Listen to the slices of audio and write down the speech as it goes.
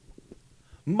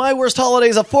My Worst Holiday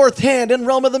is a Fourth Hand and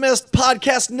Realm of the Mist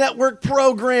podcast network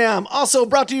program. Also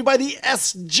brought to you by the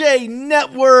SJ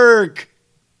Network.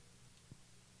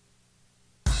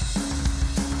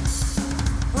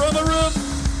 From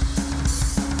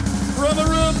a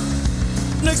room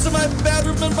next to my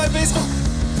bathroom in my basement.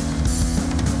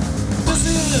 This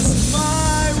is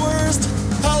My Worst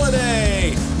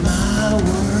Holiday. My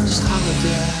Worst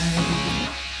Holiday.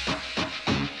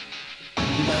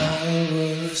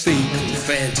 Sequel,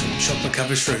 Phantom, Chopper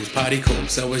cover shrooms, Party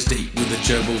Corpse, LSD with a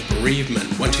gerbil bereavement.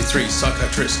 1, 2, 3,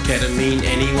 psychiatrist, ketamine,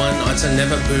 anyone. Einstein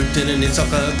never pooped in an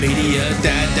encyclopedia.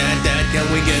 Dad, can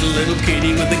we get a little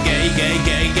kitty with a gay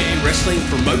wrestling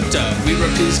promoter? We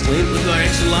rubbed his glint with our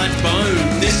extra large bone.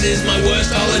 This is my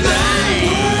worst holiday.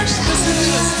 This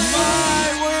is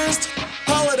My Worst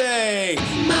Holiday.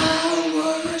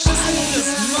 This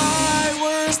is My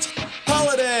Worst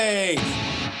Holiday.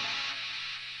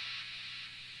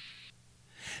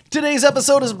 Today's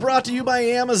episode is brought to you by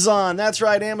Amazon. That's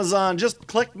right, Amazon. Just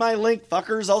click my link,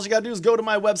 fuckers. All you gotta do is go to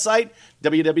my website,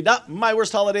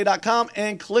 www.myworstholiday.com,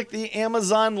 and click the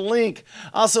Amazon link.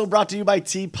 Also brought to you by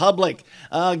TeePublic.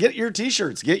 Get your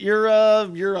t-shirts, get your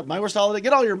My Worst Holiday,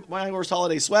 get all your My Worst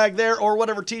Holiday swag there, or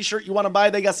whatever t-shirt you want to buy.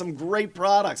 They got some great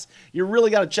products. You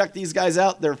really got to check these guys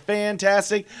out. They're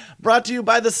fantastic. Brought to you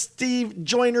by the Steve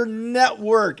Joyner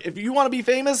Network. If you want to be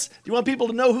famous, do you want people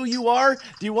to know who you are?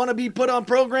 Do you want to be put on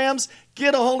programs?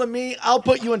 Get a hold of me. I'll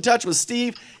put you in touch with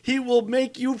Steve. He will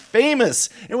make you famous.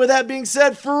 And with that being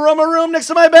said, from a room next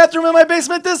to my bathroom in my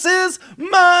basement, this is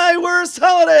My Worst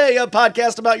Holiday, a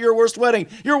podcast about your worst wedding,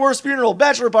 your worst funeral,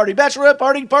 bachelor party, bachelorette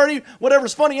party,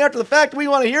 whatever's funny after the fact. We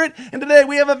want to hear it. And today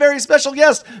we have a very special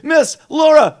guest, Miss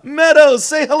Laura Meadows.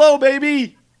 Say hello,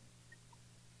 baby.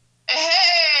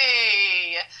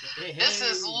 Hey, this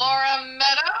is Laura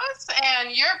Meadows,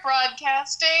 and you're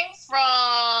broadcasting from,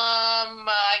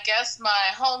 I guess, my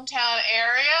hometown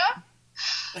area,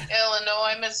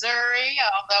 Illinois, Missouri,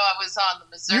 although I was on the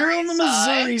Missouri side. You're on the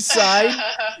Missouri side.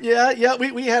 Yeah,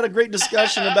 we had a great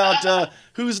discussion about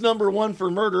who's number one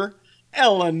for murder.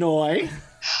 Illinois.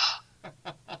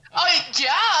 Oh,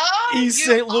 yeah. East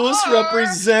St. Louis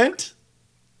represent.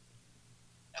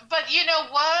 But you know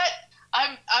what?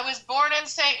 I was born in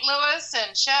St. Louis,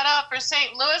 and shout out for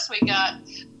St. Louis. We got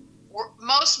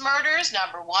most murders,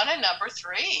 number 1 and number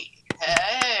 3.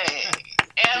 Hey.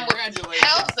 And we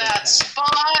held that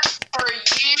spot for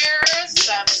years.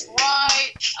 That's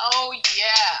right. Oh,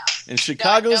 yeah. And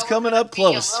Chicago's coming up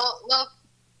close. Little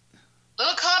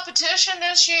competition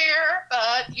this year,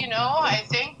 but, you know, I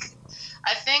think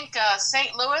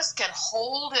St. Louis can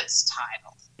hold its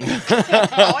title.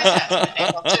 Always has been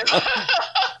able to.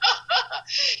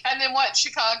 And then what?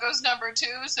 Chicago's number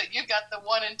 2, so you got the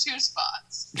 1 and 2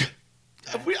 spots.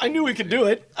 I knew we could do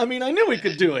it. I knew we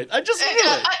could do it. I just knew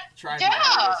it.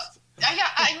 Yeah,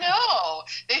 I know.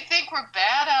 They think we're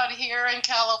bad out here in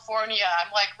California.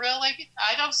 I'm like, really?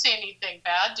 I don't see anything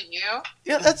bad, do you?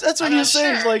 Yeah, that's what you're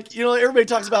saying. Sure. Like, you know, everybody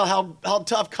talks about how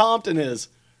tough Compton is.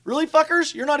 Really,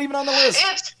 fuckers? You're not even on the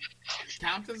list.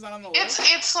 Compton's not on the list?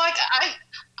 It's like,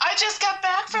 I just got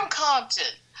back from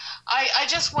Compton. I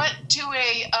just went to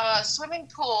a swimming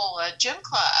pool, a gym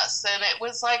class, and it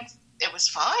was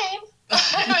fine.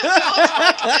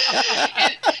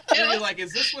 You're like,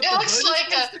 is this what the hood is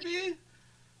supposed to be?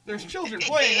 There's children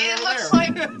playing over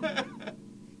there.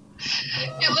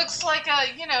 It looks like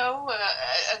a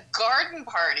garden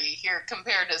party here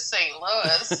compared to St.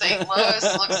 Louis. St. Louis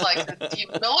looks like a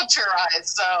demilitarized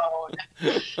zone.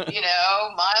 You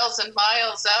know, miles and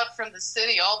miles out from the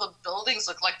city, all the buildings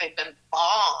look like they've been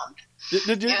bombed.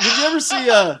 Did you ever see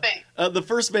the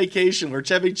First Vacation where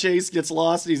Chevy Chase gets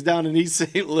lost and he's down in East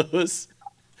St. Louis?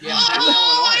 Yeah, that's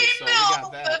Illinois, so we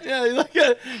got that. Yeah, like,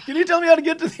 can you tell me how to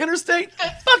get to the interstate?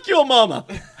 Fuck your mama.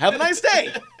 Have a nice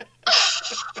day.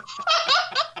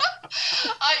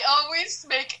 I always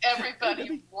make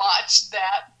everybody watch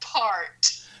that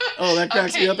part. Oh, that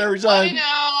cracks me up every time. I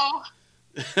know.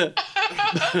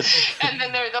 And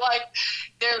then they're like,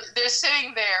 they're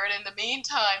sitting there, and in the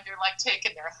meantime, they're like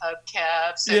taking their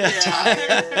hubcaps and their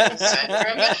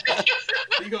tires.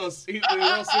 He goes,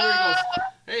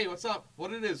 hey, what's up?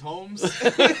 What it is, Holmes? And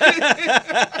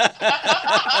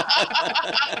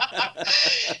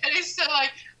he's still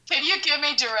like, can you give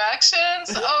me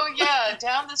directions? Oh, yeah,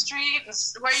 down the street,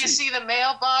 where you see the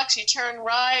mailbox, you turn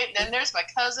right, and then there's my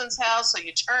cousin's house, so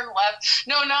you turn left.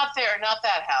 No, not there, not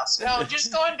that house. No,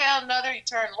 just going down another, you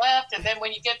turn left, and then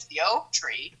when you get to the oak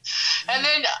tree, and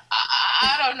then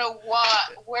I don't know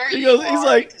where He you goes. are.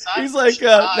 He's like.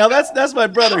 Now that's my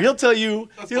brother. He'll tell you.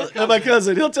 My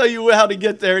cousin. He'll tell you how to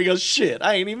get there. He goes, shit,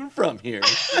 I ain't even from here.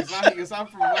 Because I'm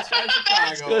from West Side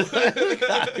Chicago.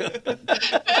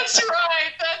 That's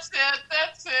right. That's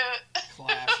it.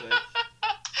 Classic.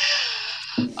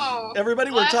 Oh, Everybody,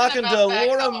 we're laughing talking about to back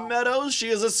Laura home. Meadows. She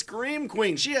is a scream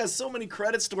queen. She has so many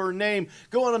credits to her name.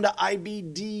 Going on to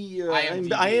IMBD,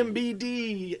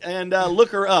 and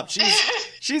look her up.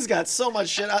 She's got so much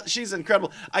shit out. She's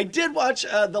incredible. I did watch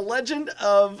The Legend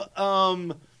of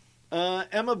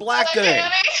Emma Black today.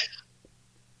 Annie?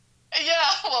 Yeah,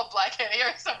 well, Black Annie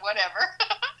or some whatever.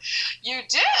 You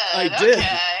did. I did.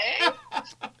 Okay.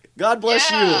 God bless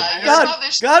Yeah, you. your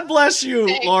mother's- God bless you,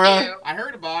 Thank Laura. you. I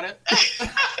heard about it.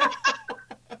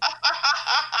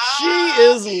 She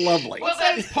is lovely. Well, What's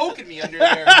that poking me under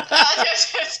there?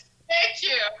 Thank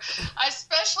you. I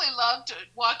especially loved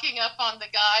walking up on the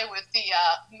guy with the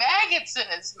maggots in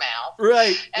his mouth.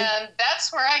 Right. And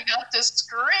that's where I got to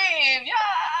scream. Yeah.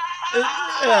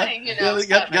 Yeah, You know, it's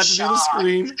got kind of to a do the shock.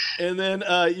 scream, and then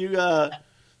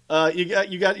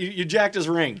you jacked his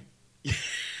ring.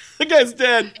 The guy's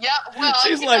dead. Yeah, well,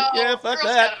 She's you like, know, yeah, fuck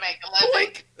girls that. gotta make a living.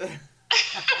 Blink.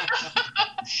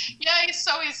 Yeah, he's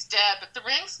dead, but the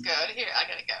ring's good. Here, I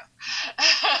gotta go.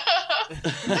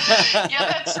 Yeah,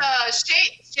 that's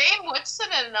Shane Woodson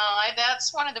and I.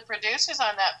 That's one of the producers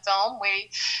on that film.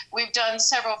 We've done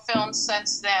several films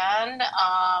since then.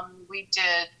 We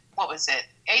did, what was it,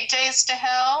 8 Days to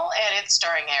Hell, and it's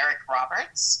starring Eric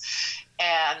Roberts.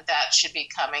 And that should be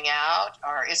coming out,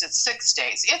 or is it 6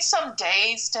 days? It's some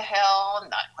days to hell. I'm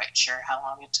not quite sure how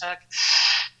long it took.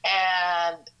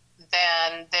 And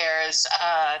then there's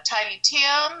Tidy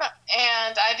Tim,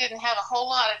 and I didn't have a whole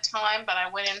lot of time, but I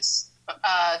went in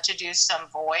to do some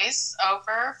voice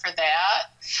over for that.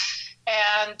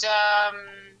 And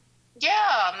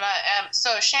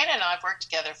so Shane and I have worked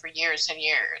together for years and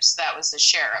years. That was the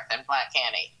sheriff in Black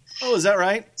Annie. Oh, is that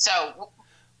right? So.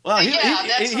 Well, he what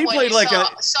played you like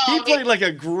saw he me. played like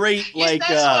a great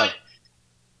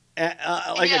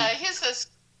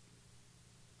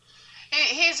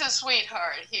He's a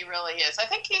sweetheart. He really is. I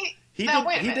think he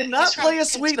wait a did minute. not He's play from a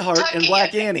sweetheart in Kentucky, Black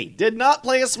I think. Annie. Did not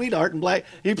play a sweetheart in Black.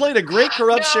 He played a great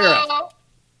corrupt sheriff.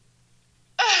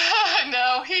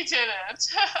 No, he didn't.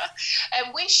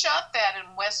 And we shot that in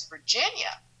West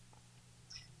Virginia.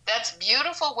 That's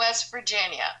beautiful West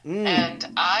Virginia. And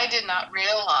I did not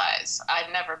realize,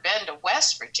 I'd never been to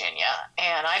West Virginia,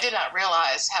 and I did not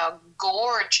realize how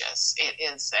gorgeous it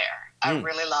is there. I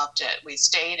really loved it. We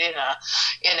stayed in a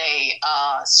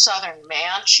southern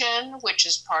mansion, which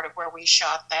is part of where we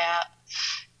shot that,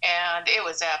 and it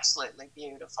was absolutely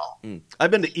beautiful.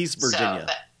 I've been to East Virginia.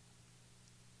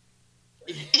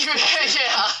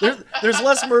 Yeah. There's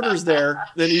less murders there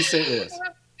than East St. Louis.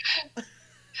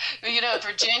 You know,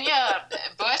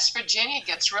 West Virginia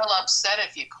gets real upset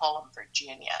if you call them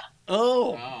Virginia.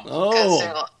 Oh.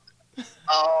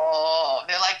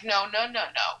 They're like, no.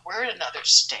 We're in another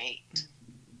state.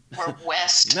 We're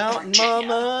West Mountain Virginia.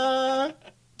 Mama,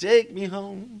 take me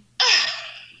home.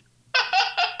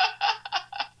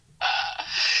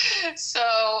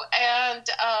 So, and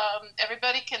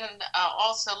everybody can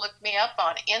also look me up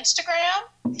on Instagram,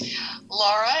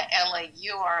 Laura,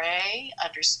 Laura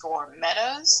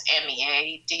 _Meadows,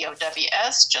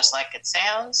 MEADOWS, just like it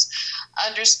sounds,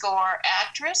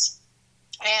 _actress.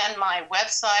 And my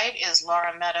website is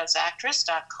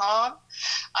laurameadowsactress.com.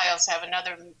 I also have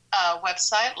another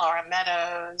website,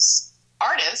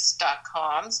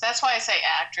 laurameadowsartist.com. So that's why I say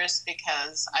actress,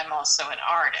 because I'm also an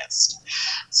artist.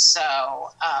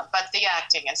 So, but the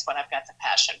acting is what I've got the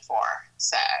passion for.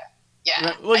 So, yeah.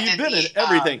 Right. Well, you've been in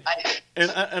everything.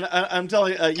 And I'm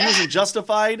telling you, using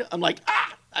Justified, I'm like,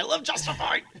 I love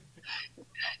Justified.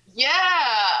 Yeah.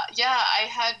 I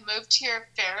had moved here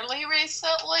fairly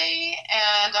recently,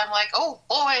 and I'm like, oh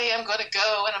boy, I'm going to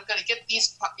go and I'm going to get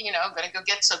these, I'm going to go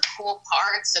get some cool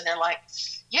parts. And they're like,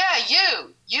 yeah,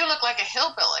 you look like a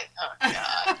hillbilly. Oh,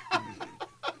 God.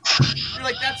 You're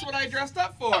like, that's what I dressed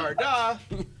up for. Duh.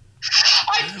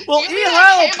 Well, you E. mean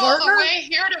Heil, I came all partner. the way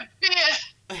here to be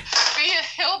a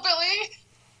hillbilly?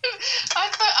 I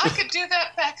thought I could do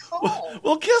that back home.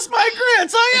 Well, kiss my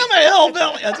grits. I am a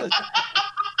hillbilly.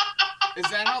 Is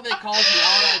that how they called you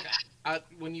out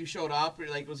when you showed up? Or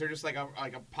like, was there just like a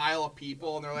pile of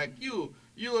people, and they're like, you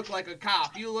You look like a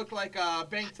cop. You look like a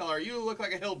bank teller. You look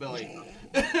like a hillbilly.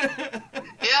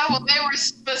 Yeah, well, they were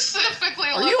specifically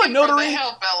Are looking you a notary? for the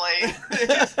hillbilly.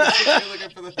 You're looking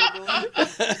for the hillbilly.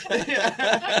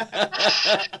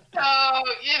 So,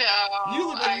 you know, You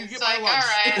look like I you was get like, my all lunch.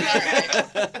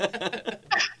 right.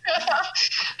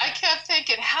 I kept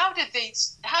thinking, how did they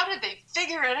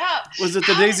figure it out? Was it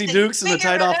the How Daisy did they Dukes and the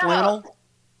figure it tied-off out? flannel?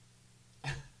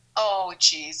 Oh,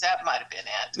 geez, that might have been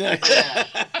it. Yeah.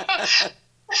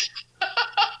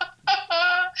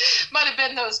 Might have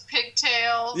been those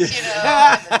pigtails, Yeah. you know,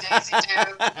 and the Daisy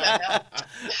Duke.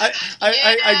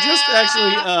 I just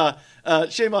actually,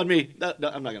 shame on me. No,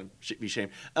 I'm not going to be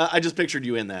shamed. I just pictured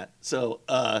you in that. So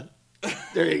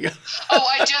there you go. Oh,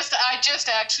 I just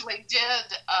actually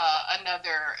did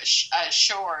another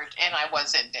short, and I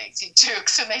was in Daisy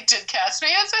Dukes, and they did cast me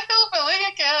as a hillbilly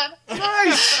again.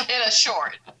 Nice. In a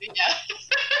short. Yeah.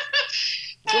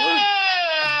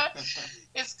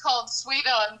 It's called Sweet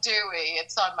on Dewey.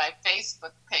 It's on my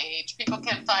Facebook page. People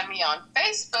can find me on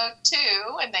Facebook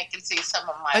too, and they can see some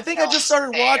of my. I think I just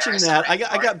started films watching there. that. I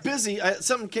got busy. I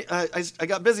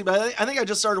got busy, but I think I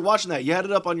just started watching that. You had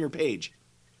it up on your page.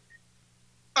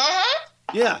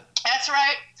 Yeah. That's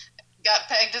right. Got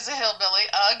pegged as a hillbilly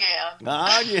again.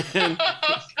 Again.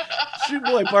 Shoot,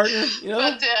 boy, partner. You know,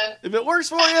 But then, if it works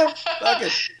for you, fuck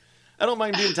it. I don't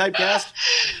mind being typecast.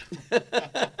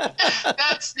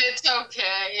 it's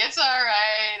okay. It's all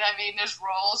right. I mean, there's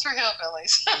roles for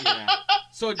hillbillies. Yeah.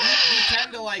 So do you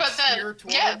tend to like But then, steer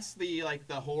towards yeah.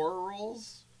 the horror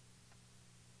roles?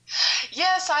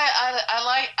 Yes,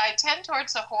 I tend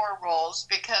towards the horror roles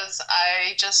because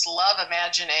I just love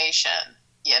imagination.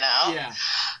 You know, Yeah.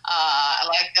 I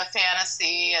like the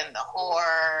fantasy and the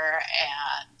horror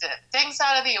and things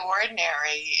out of the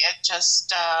ordinary. It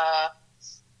just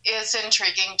is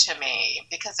intriguing to me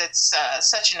because it's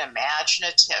such an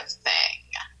imaginative thing.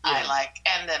 Yeah.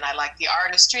 And then I like the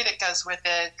artistry that goes with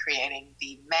it, creating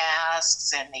the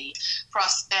masks and the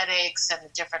prosthetics and the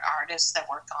different artists that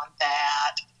work on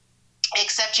that.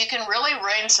 Except you can really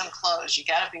ruin some clothes. You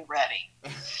got to be ready.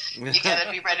 You got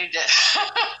to be ready to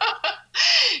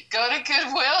go to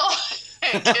Goodwill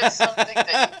and get something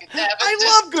that you can have.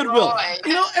 I love Goodwill. destroyed.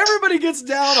 You know, everybody gets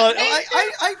down on. Me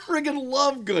too. I friggin'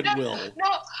 love Goodwill.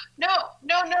 No,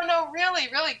 really.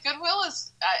 Goodwill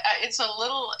is, it's a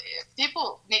little,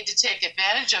 people need to take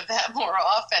advantage of that more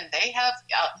often. They have,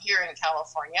 out here in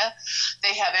California,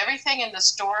 they have everything in the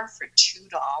store for $2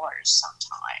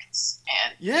 sometimes.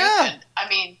 And Yeah.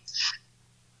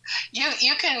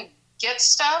 you can get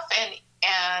stuff and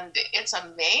it's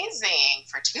amazing.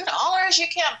 For $2, you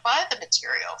can't buy the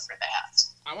material for that.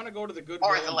 I want to go to the Goodwill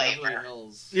Or the in Beverly labor.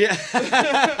 Hills. Yeah.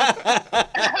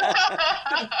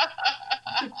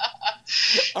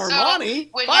 So, Armani,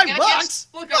 when you're gonna $5.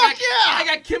 Look, Fuck yeah! I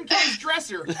got Kim K's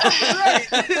dresser. Right.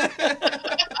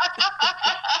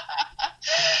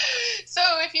 So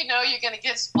if you know you're going to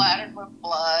get splattered with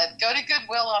blood, go to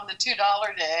Goodwill on the $2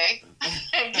 day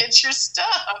and get your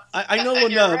stuff. I know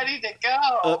when you're ready to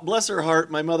go. bless her heart,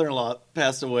 my mother-in-law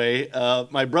passed away.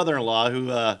 My brother-in-law, who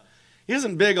he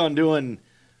isn't big on doing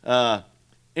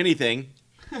anything,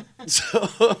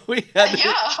 so we had to,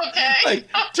 Yeah, okay. like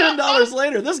 $10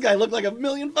 later. This guy looked like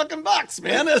 $1,000,000 fucking bucks,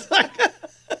 man. It's like,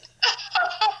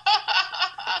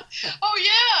 Oh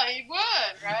yeah, he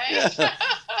would, right? yeah.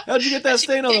 How'd you get that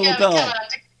stain on the You gotta lapel? come out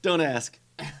to- Don't ask.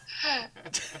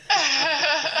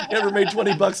 Never made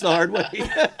 $20 the hard way. $20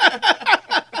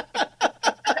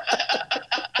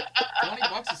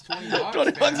 is $20.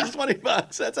 $20 is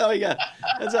 $20. That's how he got.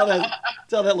 That's how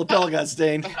that lapel got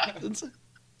stained.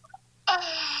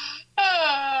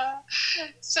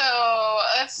 So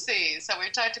let's see. So we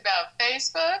talked about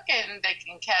Facebook, and they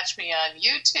can catch me on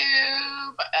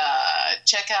YouTube.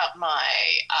 Check out my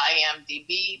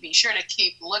IMDb. Be sure to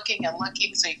keep looking and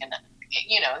looking so you can,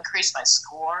 increase my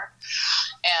score.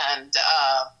 And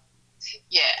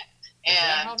yeah. Is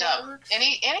that how And that works?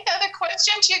 any other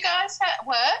questions you guys have?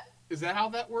 What? Is that how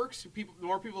that works?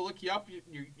 More people look you up,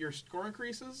 your score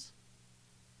increases?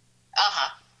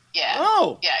 Yeah.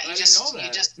 Oh. Yeah. I didn't know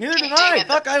that. Neither keep did I. digging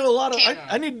Fuck, I have a lot of. keep-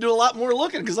 I need to do a lot more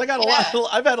looking because I got a Yeah. lot.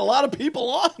 I've had a lot of people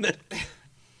on it.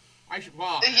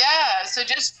 Wow. Yeah. So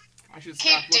just I should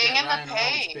keep stop looking dinging at the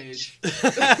Ryan Hall's page.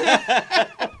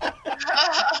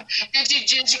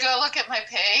 did you go look at my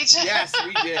page? Yes,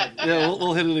 we did. Yeah,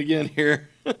 we'll hit it again here.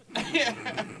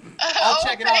 I'll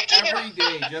check it out thank you. every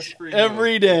day just for you.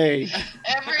 Every day.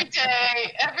 Every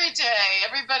day.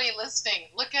 Everybody listening,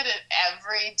 look at it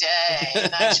every day,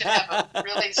 and I should have a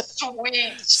really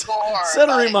sweet score. Set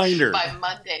a reminder. by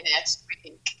Monday next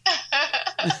week.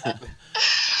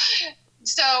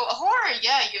 So horror,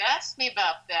 yeah, you asked me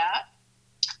about that.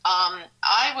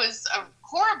 I was a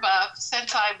horror buff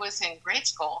since I was in grade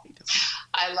school.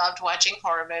 I loved watching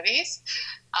horror movies.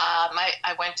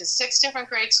 I went to 6 different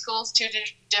grade schools, 2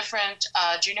 different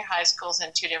junior high schools,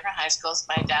 and 2 different high schools.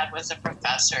 My dad was a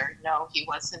professor. No, he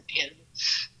wasn't in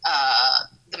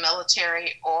the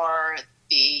military or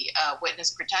the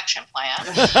witness protection plan.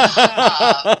 That's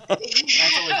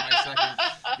always my second.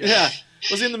 Yeah.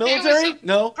 Was he in the military?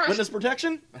 No. perf- Witness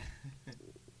protection?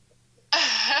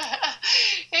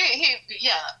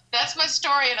 Yeah, that's my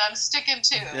story, and I'm sticking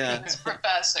to it. Yeah. He was a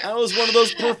professor. I was one of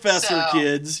those professor So-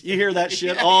 kids. You hear that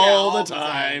shit Yeah, all all the the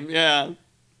time. Yeah.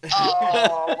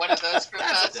 Oh, one of those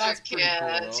professor that's pretty cool,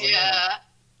 kids. though, Yeah.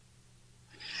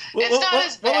 What, It's not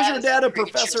as what was bad your as dad the a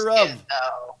professor preacher's of? kid,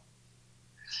 though.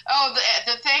 Oh,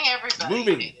 the thing everybody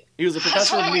Moving. hated. He was a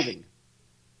professor of why we- moving.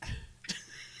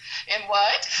 In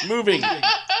what? Moving.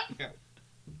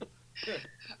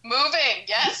 Moving.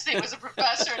 Yes, he was a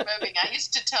professor in moving. I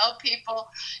used to tell people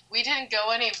we didn't go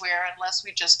anywhere unless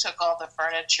we just took all the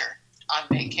furniture on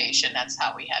vacation. That's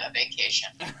how we had a vacation.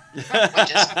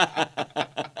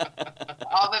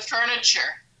 All the furniture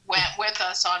went with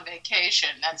us on vacation.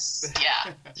 That's,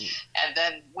 yeah. And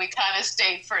then we kind of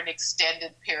stayed for an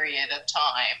extended period of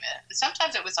time.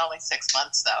 Sometimes it was only 6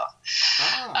 months, though.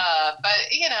 But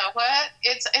you know what?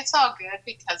 It's all good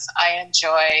because I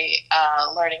enjoy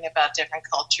learning about different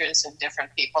cultures and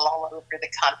different people all over the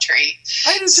country.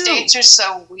 I do too. States are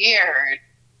so weird.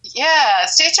 Yeah,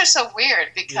 states are so weird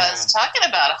because talking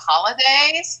about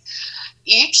holidays,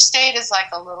 each state is like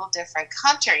a little different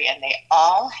country, and they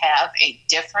all have a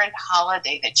different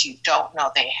holiday that you don't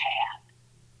know they had.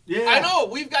 Yeah. I know.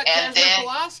 We've got And Casimir then-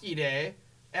 Pulaski Day,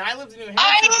 and I lived in New Hampshire.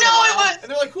 I for a know, while, it was-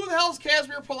 And they're like, "Who the hell's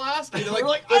Casimir Pulaski?" They're like, We're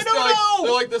like, "This- "I don't they're like- know."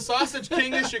 They're like the Sausage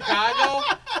King of Chicago,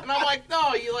 and I'm like,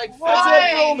 "No, you like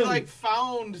Why? found, you like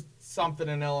found something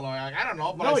in Illinois." Like, I don't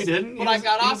know, but No, he didn't. But he I was,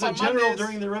 got he off was a on general Mondays.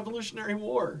 during the Revolutionary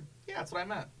War. Yeah, that's what I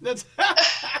meant. That's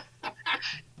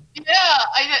Yeah,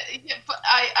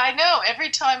 I know. Every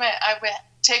time I would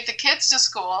take the kids to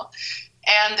school,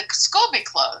 and the school be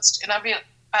closed, and I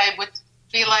would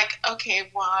be like, okay,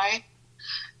 why?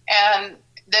 And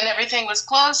then everything was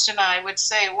closed, and I would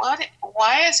say, what?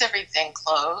 Why is everything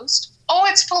closed? Oh,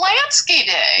 it's Polanski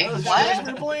Day. That was What?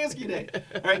 Casimir Pulaski Day.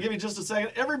 All right, give me just a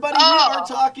second. Everybody, Oh. we are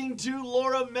talking to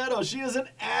Laura Meadows. She is an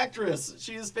actress.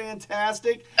 She is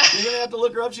fantastic. You're going to have to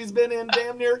look her up. She's been in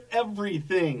damn near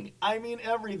everything. I mean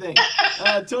everything.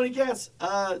 Tony Katz,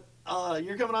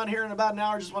 you're coming on here in about an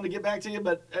hour. Just wanted to get back to you,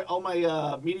 but all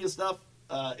my media stuff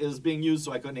is being used,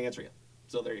 so I couldn't answer you.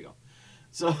 So there you go.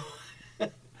 So,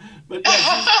 but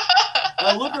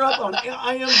yeah, look her up on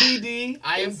IMDb.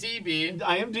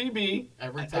 IMDb.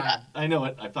 Every time. I know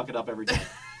it. I fuck it up every time.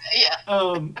 Yeah,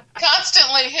 Um,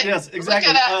 constantly hit. yes,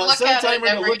 exactly. Look Set at a it timer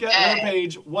to every look at her day.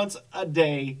 page once a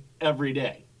day, every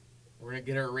day. We're gonna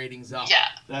get our ratings up. Yeah,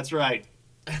 That's right.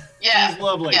 yeah. She's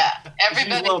lovely. Yeah,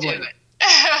 everybody She's lovely. do it.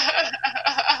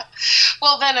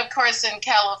 Well, then, of course, in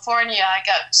California, I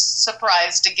got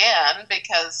surprised again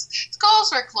because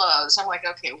schools were closed. I'm like,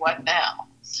 okay, what now?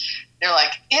 They're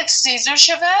like, it's Cesar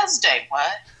Chavez Day.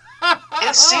 What?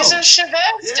 It's Cesar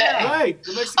Chavez Day. Right.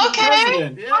 The Mexican Okay.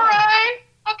 president. Yeah. All right.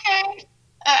 Okay.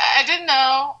 I didn't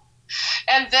know.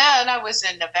 And then I was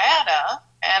in Nevada,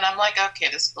 and I'm like, okay,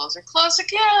 the schools are closed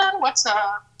again. What's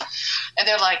up? And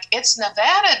they're like, it's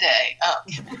Nevada Day. Oh,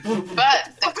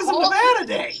 but the Fuck is a cool Nevada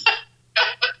Day?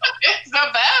 it's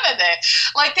Nevada Day.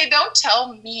 Like, they don't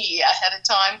tell me ahead of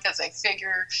time because they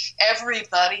figure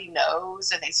everybody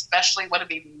knows, and they especially want to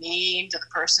be mean to the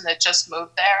person that just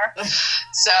moved there.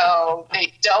 So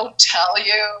they don't tell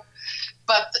you.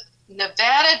 But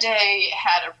Nevada Day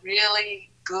had a really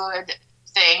good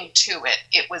thing to it.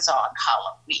 It was on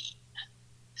Halloween.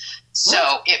 So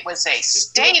What? it was a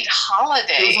state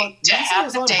holiday It was on- did to you say it have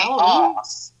was the on day Halloween?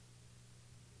 off.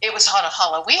 It was on a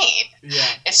Halloween. Yeah.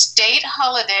 A state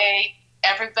holiday.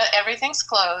 Everything's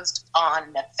closed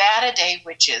on Nevada Day,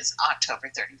 which is October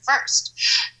 31st.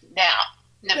 Now,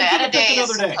 Nevada give it Day is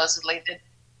another day. supposedly the.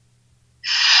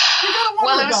 You gotta Well,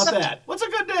 wonder it was about some- that. What's a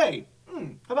good day?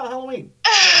 How about Halloween?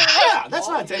 Yeah, that's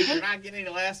Well, not taken. You're not getting any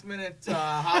last minute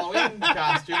Halloween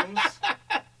costumes.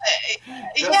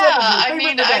 Dress Yeah, up as your I favorite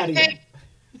mean, I Nevadian. think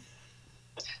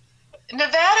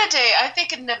Nevada Day. I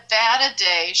think Nevada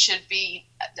Day should be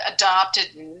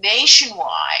adopted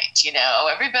nationwide. You know,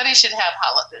 everybody should have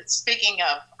Speaking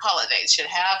of holidays, should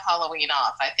have Halloween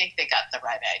off. I think they got the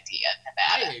right idea in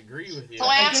I Nevada. agree with you.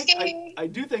 Polanski. I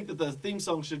do think that the theme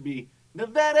song should be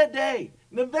Nevada Day,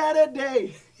 Nevada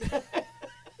Day.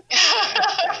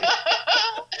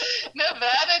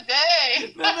 Nevada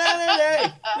Day. Nevada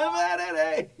Day, Nevada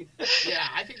Day. Yeah,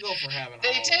 I could go for having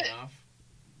They Halloween did. off.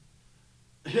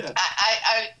 Yeah.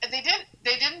 They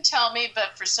didn't tell me,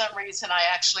 but for some reason I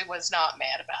actually was not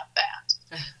mad about that.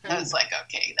 I was like,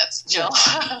 okay, that's chill.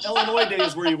 Yeah. Illinois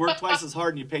days where you work twice as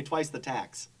hard and you pay twice the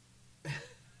tax.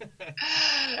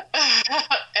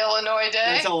 Illinois Day?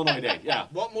 That's Illinois Day, yeah.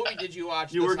 What movie did you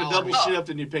watch? You this work a Halloween? double shift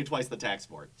and you pay twice the tax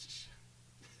for it.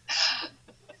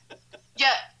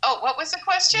 Yeah. Oh, what was the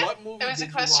question? What movie did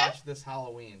you watch this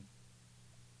Halloween?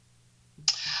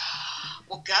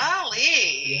 Well,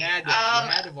 golly. You had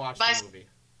to watch the movie.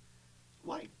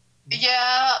 Why?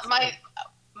 Yeah,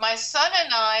 my son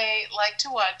and I like to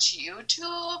watch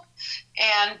YouTube,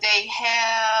 and they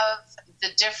have the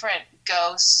different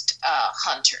ghost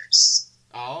hunters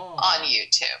on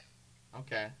YouTube.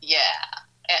 Okay. Yeah,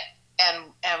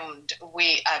 and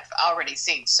I've already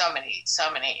seen so many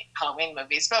Halloween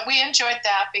movies, but we enjoyed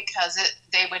that because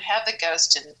they would have the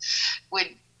ghost and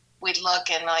we'd look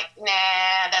and like,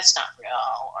 nah, that's not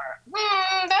real, or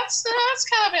that's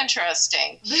kind of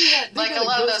interesting. They like got a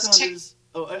lot of ghost those. hunters.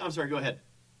 Oh, I'm sorry. Go ahead.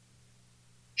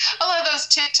 A lot of those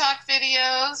TikTok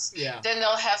videos. Yeah. Then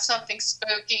they'll have something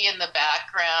spooky in the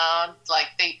background, like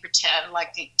they pretend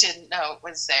like they didn't know it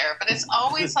was there, but it's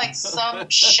always like some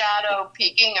shadow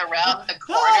peeking around the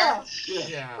corner,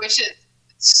 Yeah. which is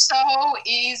so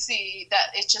easy that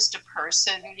it's just a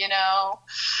person, you know.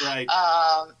 Right.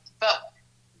 But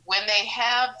when they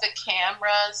have the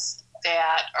cameras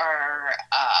that are,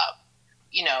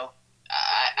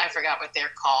 I forgot what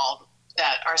they're called,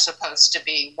 that are supposed to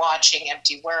be watching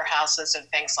empty warehouses and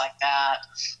things like that,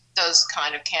 those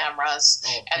kind of cameras,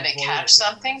 and they catch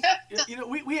something that...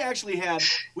 we actually had,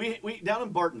 we down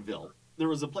in Bartonville, there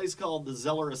was a place called the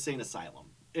Zeller Insane Asylum,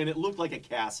 and it looked like a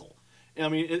castle. I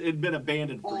mean, it had been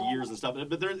abandoned for years and stuff,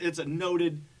 but it's a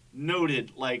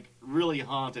noted, like, really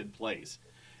haunted place.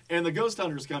 And the ghost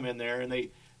hunters come in there, and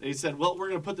they said, well, we're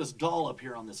going to put this doll up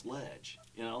here on this ledge,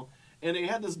 you know? And they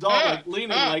had this doll, like,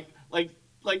 leaning,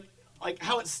 like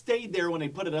how it stayed there when they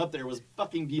put it up there was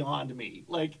fucking beyond me.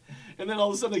 Like, and then all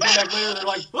of a sudden they come back later and they're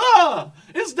like,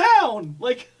 it's down.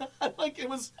 Like it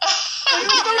was, there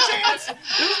was no chance.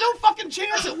 There was no fucking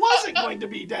chance it wasn't going to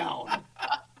be down.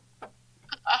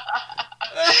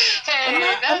 Hey,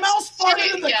 a mouse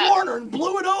farted in the corner and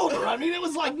blew it over. I mean, it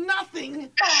was like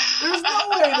nothing. There's no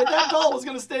way that doll was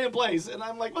going to stay in place. And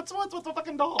I'm like, what's with the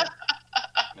fucking doll?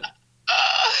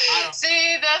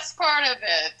 See, that's part of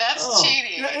it. That's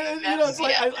cheating. Yeah, it's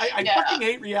like I fucking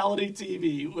hate reality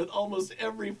TV with almost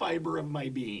every fiber of my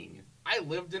being. I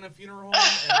lived in a funeral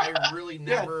home, and I really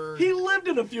never... Yeah, he lived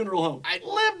in a funeral home. I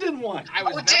lived in one.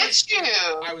 Did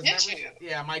you?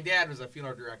 Yeah, my dad was a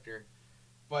funeral director.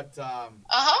 But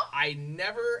I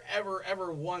never,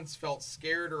 ever once felt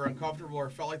scared or uncomfortable or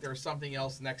felt like there was something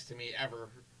else next to me ever,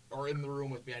 or in the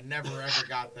room with me. I never, ever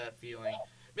got that feeling.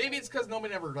 Maybe it's because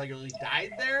nobody ever really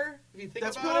died there, if you think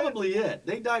That's about it. probably it.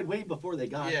 They died way before they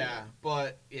got there. Yeah,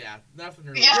 but, nothing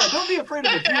really... Yeah. Yeah, don't be afraid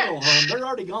of a funeral home. They're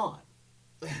already gone.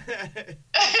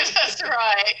 That's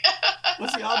right.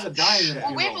 What's the odds of dying in a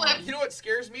funeral home? You know what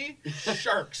scares me?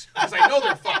 Sharks. Because I know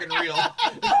they're fucking real.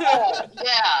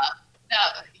 Yeah,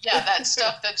 that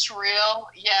stuff that's real.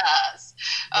 Yes.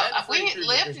 We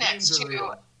live next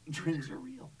to... Dreams are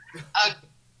real.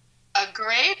 A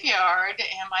graveyard,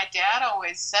 and my dad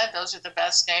always said those are the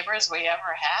best neighbors we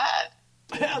ever had.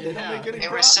 Yeah, they don't make any They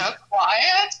were problems. so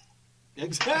quiet.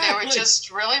 Exactly. They were just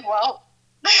really well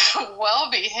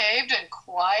behaved and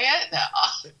quiet.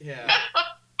 Yeah.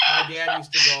 My dad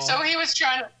used to go... So he was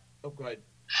trying to... Oh, go ahead.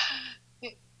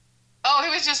 Oh, he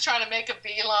was just trying to make a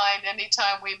beeline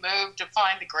anytime we moved to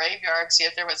find the graveyard, see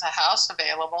if there was a house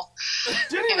available.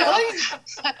 Did he really?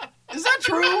 Is that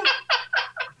true?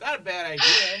 Not a bad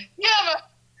idea. Yeah, but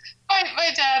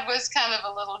my dad was kind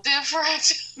of a little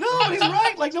different. No, he's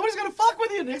right. Like, nobody's going to fuck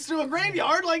with you next to a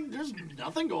graveyard. Like, there's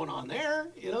nothing going on there,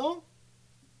 you know?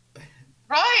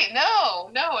 Right, no,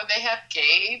 and they have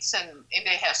gates and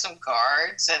they have some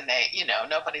guards and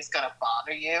nobody's going to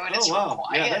bother you and it's real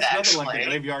quiet, yeah, that's actually. nothing like the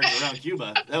graveyards around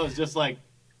Cuba. That was just like,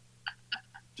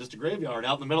 a graveyard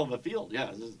out in the middle of a field.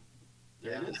 Yeah,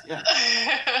 there it is, yeah.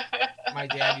 My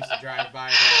dad used to drive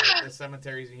by the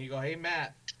cemeteries and he'd go, hey,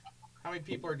 Matt, how many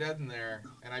people are dead in there?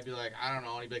 And I'd be like, I don't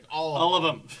know. And he'd be like, all of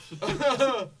them. All of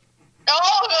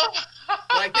them.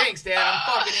 Like, thanks, Dad. I'm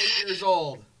fucking 8 years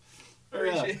old.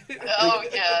 Yeah. Oh,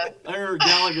 yeah. I heard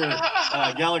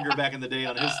Gallagher back in the day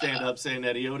on his stand-up saying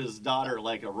that he owed his daughter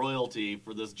like a royalty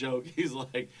for this joke. He's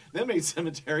like, they made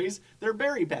cemeteries. They're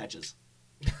berry patches.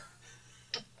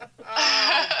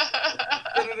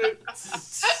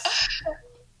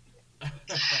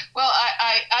 Well,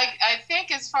 I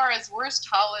think as far as worst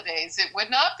holidays, it would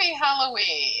not be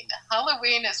Halloween.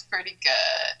 Halloween is pretty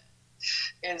good.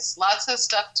 is lots of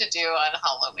stuff to do on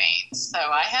Halloween. So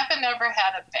I haven't ever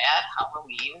had a bad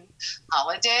Halloween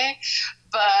holiday.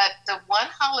 But the one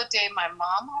holiday my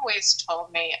mom always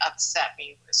told me upset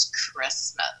me was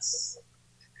Christmas.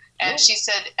 And she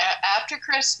said after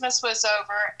Christmas was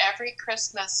over, every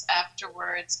Christmas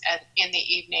afterwards and in the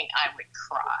evening, I would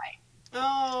cry.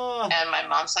 Oh. And my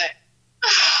mom's like,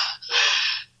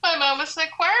 my mom was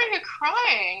like, why are you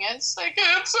crying? And it's like,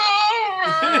 it's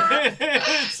over.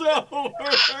 It's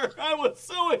over. I was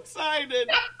so excited.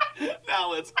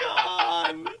 Now it's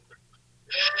gone.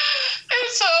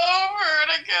 It's over,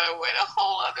 and I gotta wait a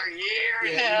whole other year now.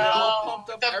 You get all pumped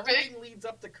up. Everything leads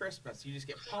up to Christmas. You just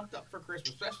get pumped up for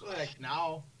Christmas, especially like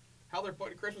now, how they're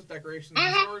putting Christmas decorations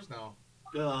in stores now.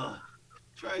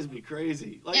 Drives me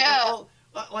crazy. Like, yeah.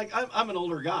 I'm an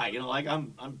older guy, you know, like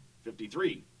I'm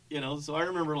 53, you know, so I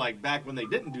remember like back when they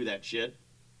didn't do that shit.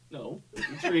 No,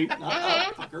 53,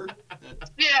 not fucker.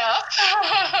 Yeah.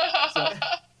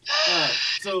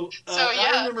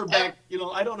 I remember back, you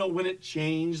know, I don't know when it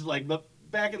changed, like, but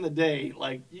back in the day,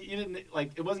 like, you didn't,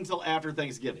 like, it wasn't until after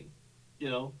Thanksgiving, you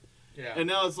know? Yeah. And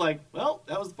now it's like, well,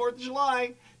 that was the 4th of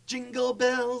July. Jingle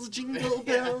bells, jingle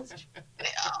bells.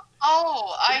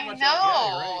 Oh, I know.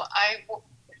 Yeah, right.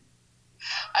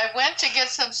 I went to get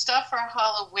some stuff for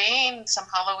Halloween, some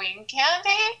Halloween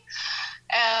candy,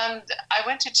 and I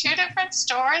went to 2 different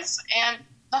stores, and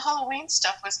the Halloween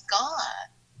stuff was gone.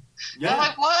 Yeah. I'm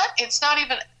like, what? It's not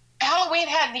even, Halloween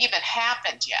hadn't even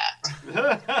happened yet.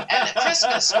 And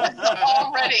Christmas was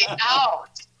already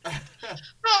out. I'm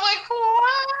like,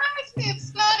 what?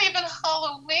 It's not even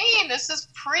Halloween. This is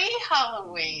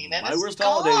pre-Halloween. And My Worst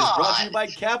gone. Holiday is brought to you by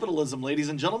capitalism, ladies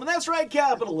and gentlemen. That's right,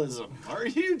 capitalism. Are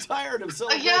you tired of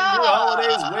celebrating your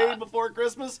holidays way before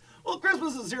Christmas? Well,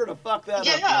 Christmas is here to fuck that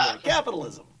up.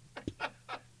 Capitalism.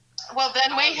 Well,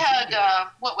 then we had,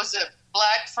 what was it?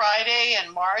 Black Friday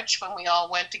in March when we all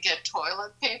went to get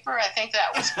toilet paper. I think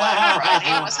that was Black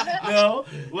Friday, wasn't it? No,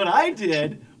 what I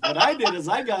did is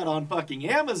I got on fucking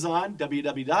Amazon,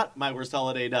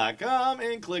 www.myworstholiday.com,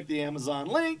 and clicked the Amazon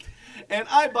link, and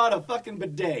I bought a fucking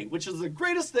bidet, which is the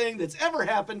greatest thing that's ever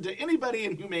happened to anybody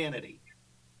in humanity.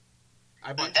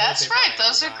 That's right.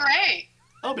 Those are great.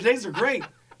 Oh, bidets are great.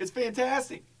 It's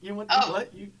fantastic. You want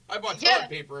what? I bought toilet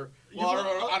paper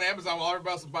on Amazon while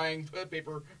everybody else was buying toilet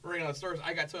paper running out of stores.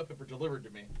 I got toilet paper delivered to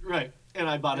me. Right, and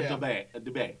I bought a duvet.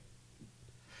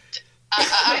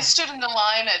 I stood in the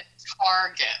line at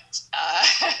Target,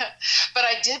 but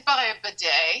I did buy a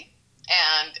bidet,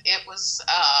 and it was,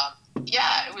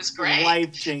 it was great.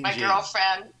 Life-changing. My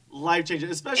girlfriend.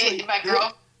 Life-changing, especially my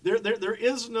girl. There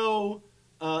is no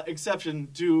exception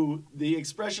to the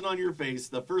expression on your face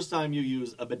the first time you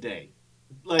use a bidet.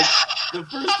 Like the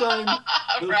first time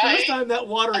that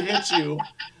water hits you,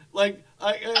 like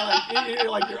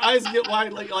your eyes get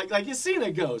wide, like you seen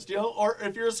a ghost, you know, or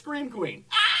if you're a scream queen,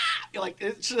 like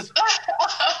it's just.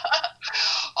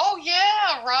 Oh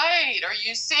yeah, right. Or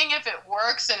you seeing if it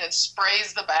works and it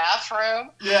sprays the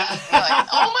bathroom. Yeah. Like,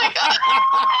 oh my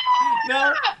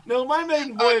god. No. My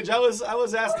maiden voyage, I was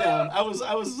asked down. I was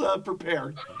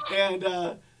prepared and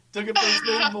took it for this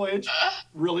maiden voyage.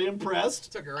 Really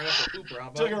impressed. Took her right out the poop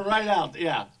round. Took her right out.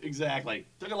 Yeah, exactly.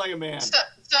 Took it like a man. So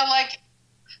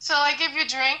if you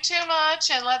drink too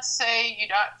much and let's say you're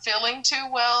not feeling too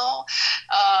well,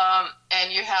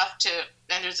 and you have to,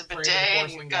 and there's a bidet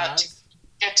and you've got to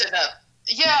get to the,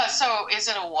 so is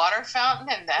it a water fountain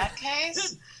in that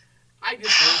case? I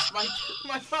just rinsed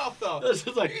my mouth though. This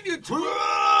is like, you do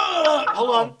hold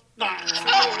on.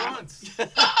 Once.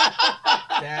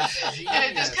 That's genius.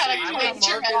 And it just kind of cleans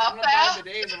your mouth out. I'm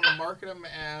going to market them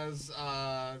as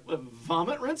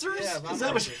vomit rinsers? Yeah, vomit is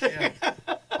that rinsers,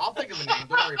 what I'll think of a name.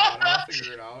 Don't worry about it. I'll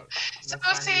figure it out. So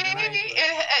see,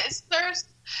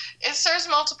 it serves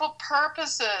multiple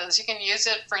purposes. You can use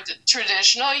it for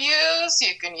traditional use.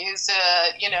 You can use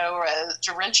it,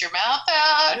 to rinse your mouth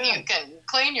out. Yeah. You can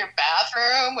clean your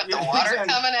bathroom with the water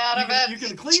coming out of it. You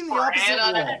can clean the opposite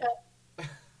wall.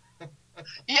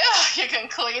 Yeah, you can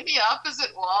clean the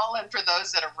opposite wall, and for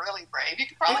those that are really brave, you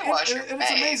can probably wash your face. And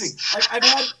it's amazing.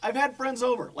 I've had friends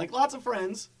over, like lots of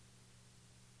friends.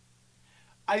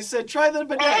 I said, try the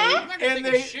bidet, and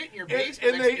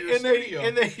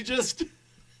they just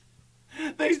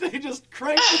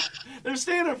crank. They're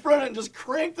standing in front of it and just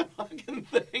crank the fucking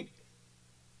thing.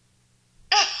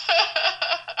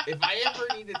 If I ever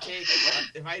need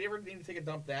to take a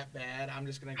dump that bad, I'm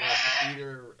just gonna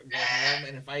either go home,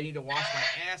 and if I need to wash my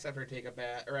ass after I take a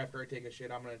bath or after I take a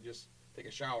shit, I'm gonna just take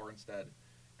a shower instead,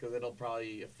 because it'll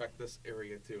probably affect this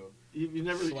area too. You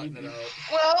never sweating it out.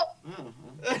 Well,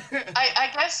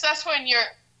 I guess that's when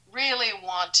really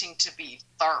wanting to be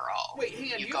thorough. Wait,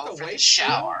 hang on, you you go have to for the wait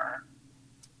shower.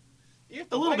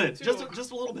 A little bit,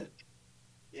 just a little bit.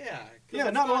 Yeah. Yeah,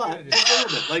 not a lot, just a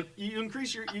little bit. Like you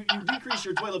decrease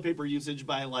your toilet paper usage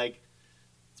by like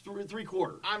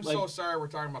 3/4. I'm like, so sorry we're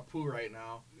talking about poo right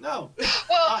now. No.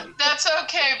 Well, that's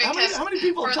okay because how many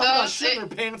people have talked about shitting their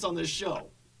pants on this show?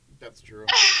 That's true.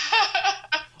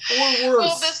 Or worse.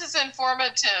 Well, this is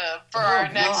informative for our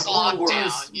next lockdown.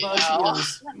 Worse.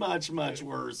 Much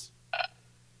worse.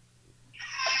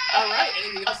 All right.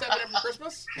 Anything else happening for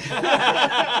Christmas?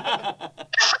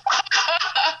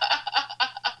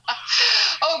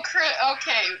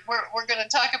 Okay. We're going to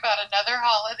talk about another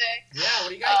holiday. Yeah. What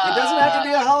do you got? It doesn't have to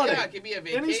be a holiday. Yeah, it could be a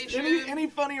vacation. Any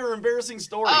funny or embarrassing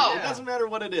story. Oh. It doesn't matter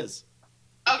what it is.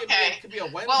 Okay. It could be a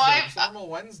Wednesday. Well, normal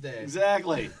Wednesday.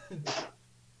 Exactly.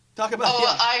 Talk about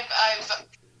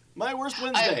my worst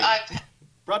Wednesday.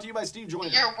 Brought to you by Steve Joyner.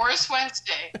 Your worst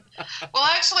Wednesday. Well,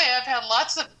 actually, I've had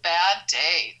lots of bad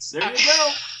dates. There you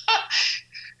go.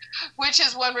 Which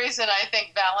is one reason I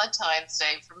think Valentine's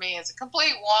Day for me is a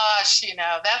complete wash.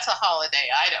 That's a holiday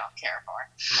I don't care for.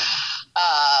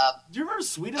 Do you remember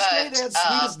Sweetest Day? They had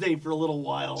Sweetest Day for a little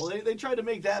while. They tried to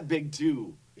make that big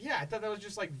too. Yeah, I thought that was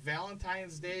just like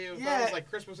Valentine's Day. That was like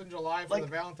Christmas in July for the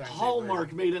Valentine's Day.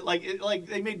 Hallmark made it like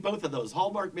they made both of those.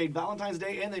 Hallmark made Valentine's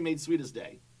Day and they made Sweetest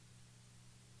Day.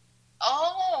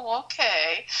 Oh,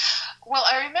 okay. Well,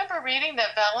 I remember reading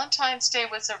that Valentine's Day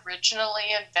was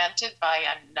originally invented by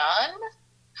a nun,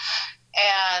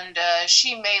 and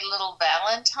she made little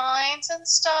valentines and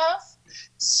stuff.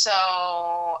 So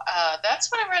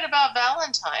that's what I read about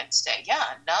Valentine's Day.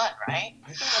 Yeah, a nun, right?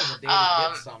 I thought that was a day to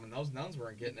get some, and those nuns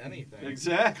weren't getting anything.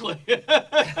 Exactly.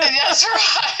 That's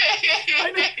right.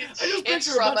 I just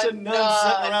picture a bunch of nuns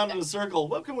sitting around in a circle.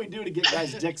 What can we do to get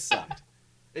guys' dicks sucked?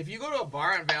 If you go to a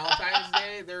bar on Valentine's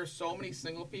Day, there are so many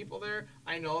single people there.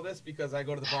 I know this because I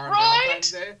go to the bar on Valentine's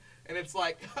Day, and it's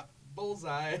like,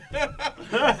 bullseye.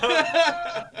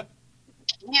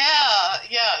 Yeah.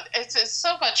 It's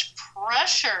so much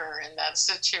pressure in that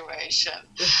situation.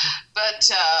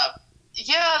 But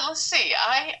let's see.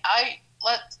 I've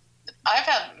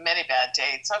had many bad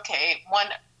dates. Okay,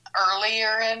 one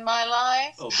earlier in my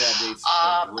life. Oh, bad dates.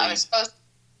 I was supposed.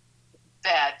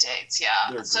 Bad dates,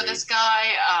 yeah. So this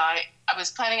guy, I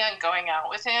was planning on going out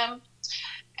with him,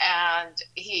 and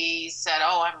he said,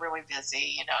 "Oh, I'm really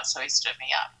busy," so he stood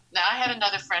me up. Now I had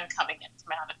another friend coming in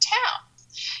from out of town,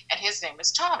 and his name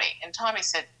was Tommy. And Tommy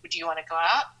said, "Would you want to go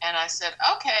out?" And I said,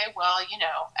 "Okay, well,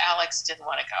 Alex didn't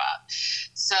want to go out."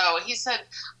 So he said,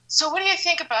 "So what do you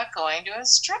think about going to a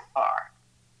strip bar?"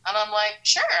 And I'm like,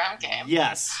 "Sure, I'm game.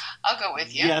 Yes. I'll go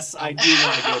with you." Yes, I do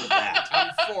want to go to that.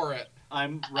 I'm for it.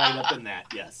 I'm right up in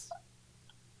that, yes.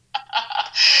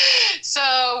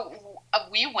 So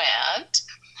we went,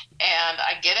 and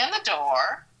I get in the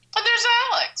door, and there's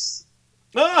Alex.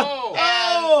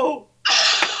 Oh!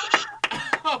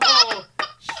 Oh,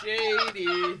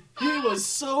 shady. He was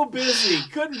so busy,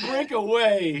 couldn't break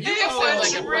away. He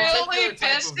was like a really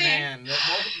type of busy. Man.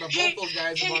 Both those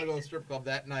guys want to go to the strip club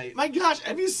that night. My gosh,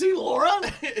 have you seen Laura?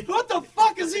 What the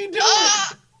fuck is he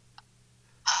doing?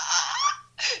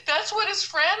 That's what his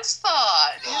friends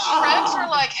thought. His friends were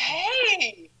like,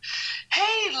 hey,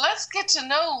 let's get to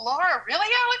know Laura. Really,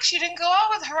 Alex? You didn't go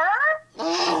out with her?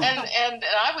 And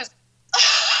I was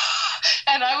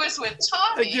and I was with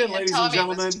Tommy. Again, ladies and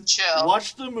gentlemen,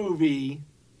 watch the movie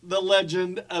The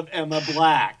Legend of Emma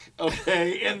Black,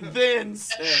 okay? And then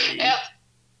say,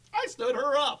 I stood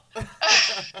her up.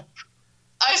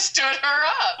 I stood her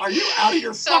up. Are you out of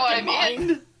your fucking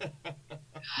mind?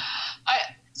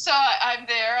 I'm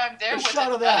there with shot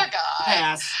another of that guy.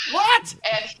 Pass. What?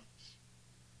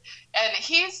 And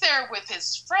he's there with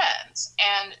his friends.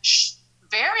 And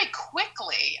very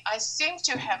quickly, I seem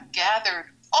to have gathered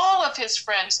all of his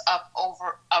friends up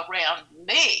around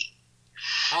me.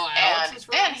 Oh, Alex's and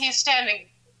friends? then he's standing,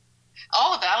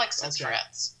 all of Alex's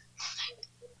friends.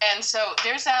 And so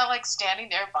there's Alex standing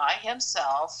there by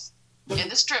himself in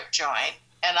the strip joint.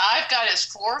 And I've got his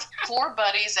four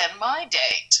buddies and my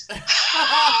date.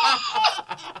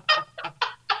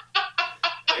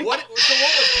 What was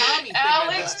Tommy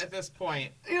Alex, thinking at this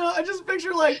point? I just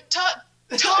picture I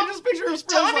just picture his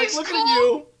friends Tommy's looking at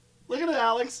you, looking at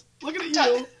Alex, looking at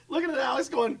you, looking at Alex,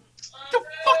 going, "What the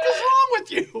fuck is wrong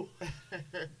with you?"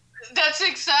 That's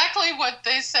exactly what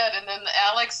they said. And then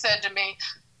Alex said to me,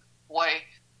 "Boy,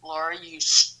 Laura, you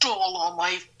stole all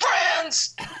my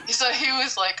friends." So he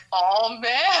was like all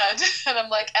mad. And I'm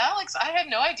like, Alex, I had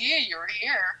no idea you were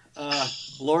here.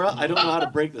 Laura, I don't know how to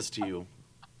break this to you.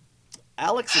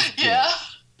 Alex is gay. Yeah.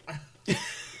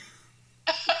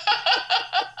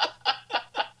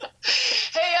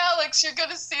 Hey, Alex, you're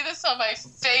gonna see this on my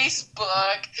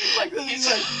Facebook. Like this is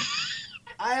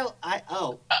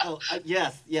like,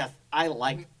 yes, I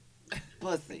like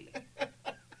pussy.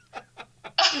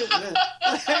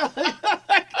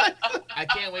 I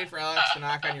can't wait for Alex to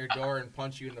knock on your door and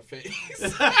punch you in the face.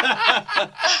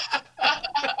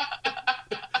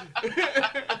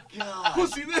 Gosh.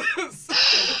 Pussy this.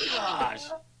 Gosh.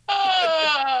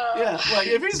 Yeah, like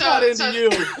if he's not into you,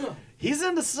 he's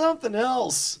into something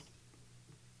else.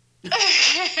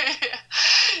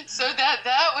 So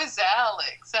that was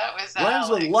Alex. That was Rhymes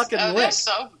Alex. with luck and lick.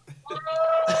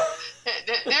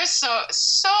 There's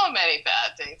so many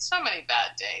bad dates. So many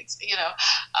bad dates. You know.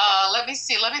 Let me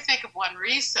see. Let me think of one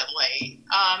recently.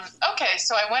 Okay,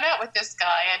 so I went out with this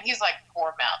guy, and he's like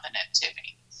poor mouthing it to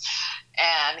me,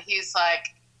 and he's like,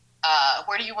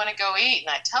 where do you want to go eat? And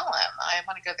I tell him, I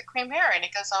want to go to the Creamery. And he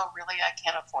goes, oh, really? I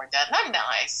can't afford that. And I'm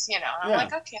nice, you know. And I'm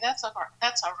like, okay, that's all right.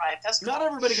 That's all right. That's cool. Not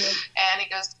everybody can. And he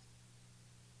goes,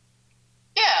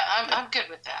 yeah, I'm good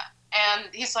with that.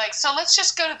 And he's like, so let's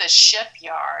just go to the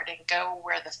shipyard and go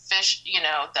where the fish, you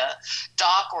know, the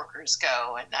dock workers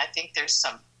go. And I think there's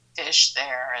some fish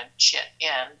there and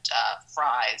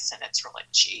fries, and it's really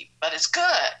cheap, but it's good.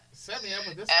 Set me up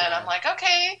with this and guy. I'm like,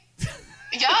 okay.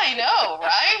 Yeah, I know,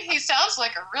 right? He sounds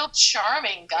like a real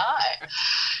charming guy.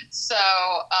 So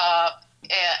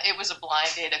it was a blind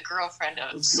date. A girlfriend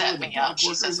set me up.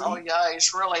 She says, oh, yeah,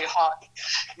 he's really hot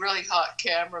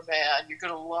cameraman. You're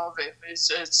going to love him.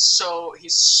 He's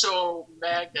so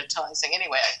magnetizing.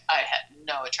 Anyway, I had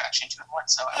no attraction to him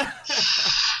whatsoever.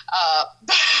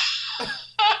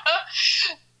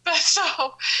 But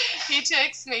so he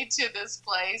takes me to this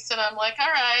place, and I'm like, all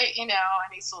right, you know,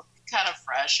 and he's kind of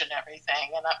fresh and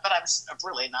everything, but I'm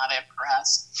really not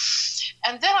impressed.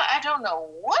 And then I don't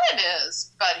know what it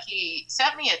is, but he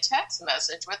sent me a text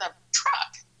message with a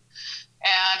truck.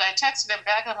 And I texted him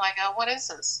back. I'm like, oh, what is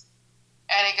this?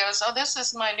 And he goes, oh, this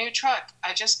is my new truck.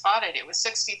 I just bought it. It was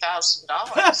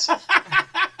 $60,000.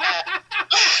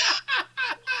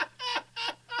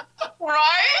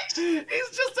 Right? He's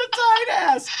just a tight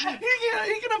ass.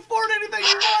 He can afford anything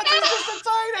he wants. He's just a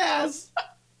tight ass.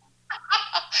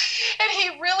 And he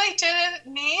really didn't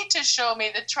need to show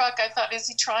me the truck. I thought, is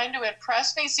he trying to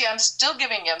impress me? See, I'm still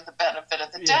giving him the benefit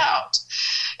of the doubt.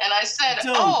 And I said,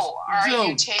 are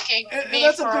you taking me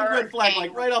that's for a big red flag,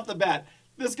 like right off the bat.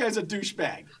 This guy's a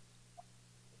douchebag.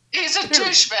 He's a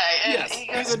douchebag. Yes,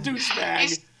 he's a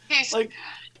douchebag.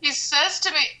 He says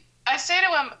to me, I say to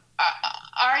him,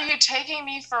 are you taking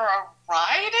me for a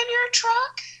ride in your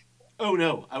truck? Oh,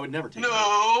 no. I would never take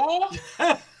No.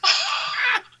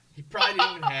 He probably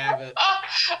didn't even have it.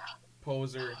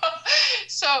 Poser.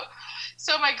 So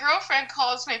my girlfriend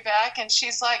calls me back, and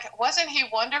she's like, wasn't he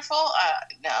wonderful?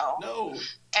 No. No.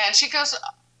 And she goes,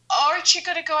 aren't you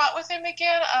going to go out with him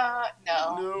again?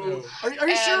 No. No. Are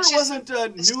you sure it wasn't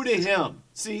new to him?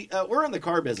 See, we're in the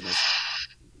car business.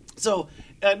 So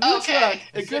a new truck,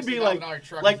 it could be like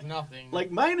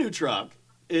my new truck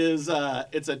is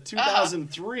it's a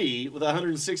 2003 with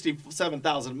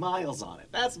 167,000 miles on it.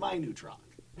 That's my new truck.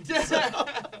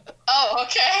 Oh,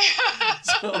 okay.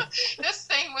 So, this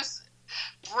thing was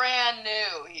brand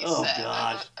new, he said. Oh,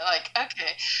 gosh. Like,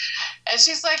 okay. And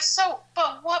she's like,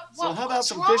 but what So how about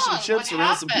some wrong? fish and chips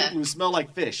around some people who smell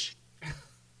like fish?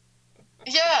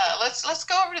 Yeah, let's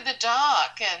go over to the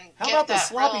dock and how get about the that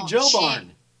Sloppy real Joe cheap.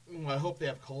 barn? I hope they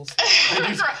have coleslaw.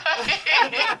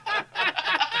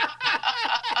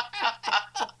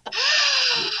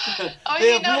 Oh, They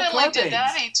he have not real only did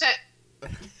carpets. that,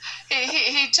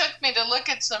 he took me to look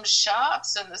at some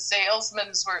shops, and the salesman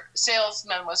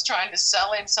was trying to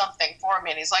sell him something for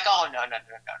me, and he's like, oh, no.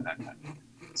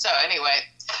 So anyway,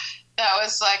 that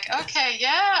was like, okay,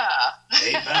 yeah.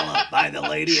 Hey, fella, buy the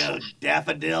lady a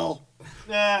daffodil.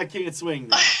 Nah, I can't swing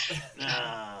that.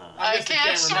 Nah. I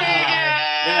can't swing it.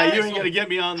 Yeah, you ain't gonna get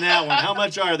me on that one. How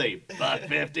much are they?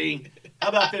 $1.50. How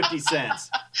about 50 cents?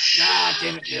 Nah, I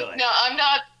can't do it. No,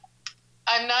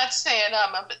 I'm not saying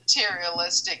I'm a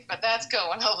materialistic, but that's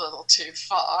going a little too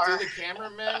far. Do the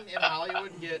cameramen in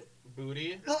Hollywood get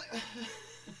booty?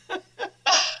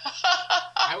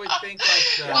 I would think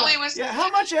like well, he was. Yeah, how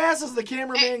much ass is the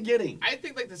cameraman getting? I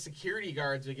think like the security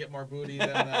guards would get more booty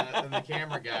than the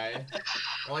camera guy.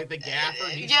 Or like the gaffer.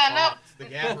 He's fucked. The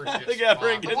gaffer's just The gaffer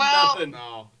ain't getting Well, nothing.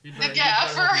 No. The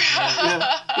gaffer.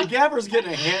 Yeah, the gaffer's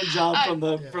getting a hand job from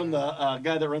the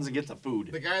guy that runs and gets the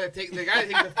food. The guy that takes the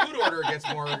food order gets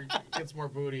more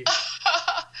booty.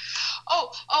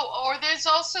 Or there's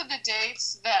also the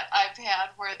dates that I've had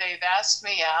where they've asked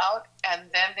me out,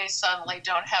 and then they suddenly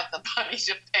don't have the money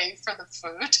to pay for the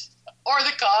food or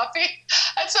the coffee,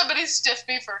 and somebody stiffed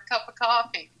me for a cup of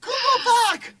coffee. Come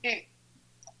on back!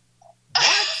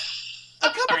 A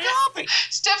cup of coffee.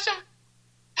 Stiffed him.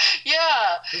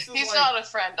 Yeah, he's not a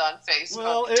friend on Facebook.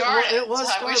 Well, it was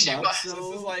Starbucks. So, this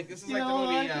is like the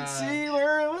movie. I can see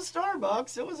where it was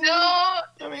Starbucks. It was. It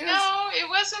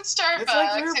wasn't Starbucks. It's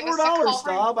like $3 or $4,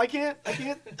 Staub. I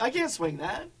can't swing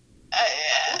that.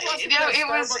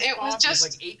 It was just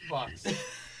like $8.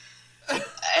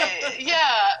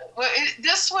 Well,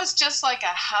 this was just like a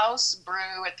house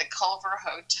brew at the Culver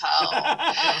Hotel,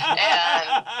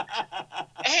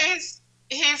 and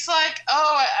he's like,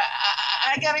 "Oh,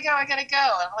 I gotta go. And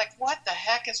I'm like, "What the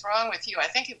heck is wrong with you?" I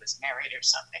think he was married or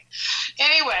something.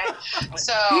 Anyway,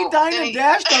 so he dined and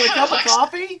dashed on a cup of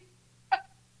coffee.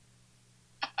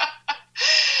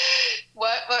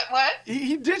 What?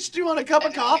 He ditched you on a cup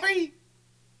of coffee.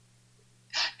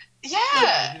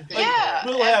 Yeah.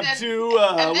 We'll have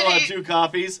two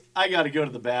coffees. I got to go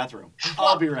to the bathroom.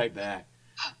 I'll be right back.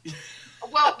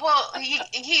 Well,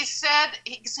 he said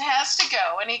he has to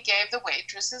go, and he gave the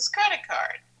waitress his credit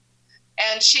card.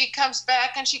 And she comes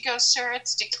back and she goes, "Sir,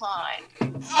 it's declined."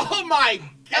 Oh my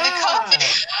God! And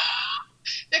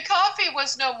the coffee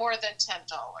was no more than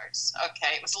 $10.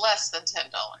 Okay, it was less than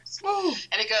 $10.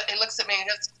 And he looks at me and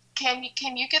goes, "Can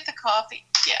you get the coffee?"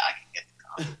 "Yeah, I can get the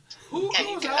coffee." Who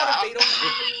goes out if they don't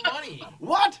have any money?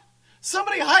 What?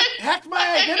 Somebody hacked my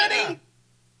identity?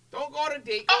 Don't go on a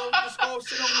date. Just go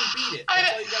sit home and beat it.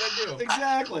 That's all you gotta do.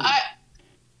 Exactly.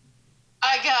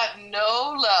 I got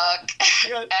no luck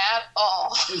at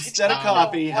all. Instead of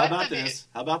coffee, how about this?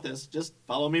 Just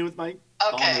follow me with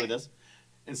this.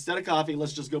 Instead of coffee,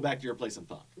 let's just go back to your place and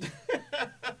fuck.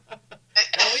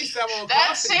 At least that won't that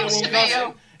cost seems to be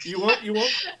You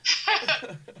won't.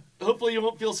 Hopefully, you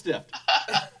won't feel stiffed.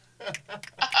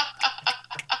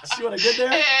 See what I did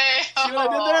there? See what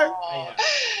I did there?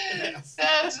 Yes.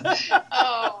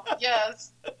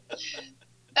 Yes.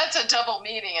 That's a double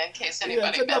meaning in case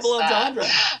anybody missed that. It's a double entendre.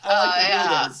 I like to do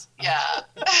those. Yeah.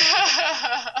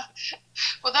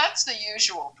 Well, that's the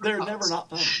usual proposal. They're never not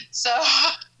funny. So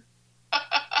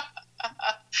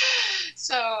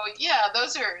yeah,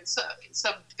 those are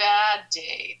some bad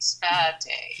dates.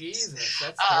 Jesus,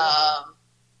 that's terrible.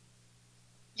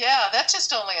 Yeah, that's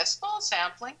just only a small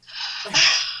sampling.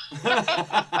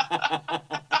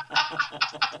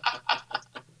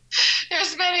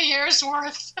 There's many years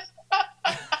worth.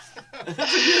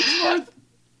 That's a year's worth.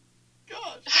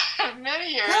 God.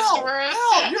 Many years worth.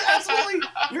 Hell,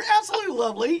 you're absolutely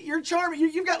lovely. You're charming.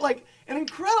 You've got like an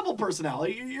incredible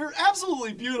personality. You're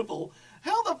absolutely beautiful.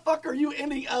 How the fuck are you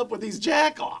ending up with these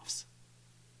jack-offs?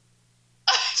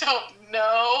 I don't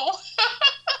know.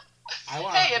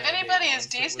 Hey, if anybody is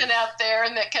decent out there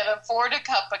and that can afford a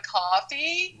cup of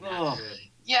coffee,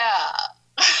 yeah.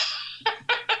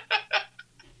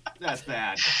 That's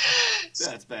bad.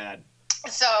 That's bad.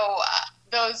 So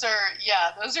those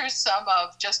are some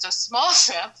of just a small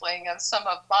sampling of some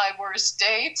of my worst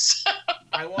dates.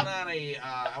 I went on a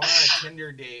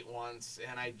Tinder date once,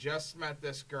 and I just met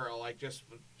this girl, like just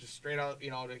straight out,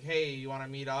 like, "Hey, you want to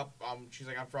meet up?" She's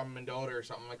like, "I'm from Mendota or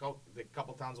something." I'm like, "Oh, a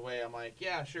couple towns away." I'm like,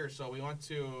 "Yeah, sure." So we went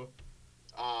to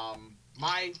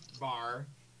my bar,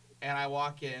 and I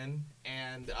walk in,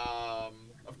 and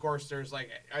of course there's like,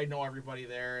 I know everybody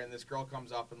there, and this girl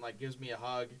comes up and like gives me a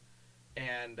hug.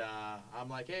 And I'm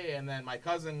like, "Hey," and then my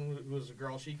cousin, who was a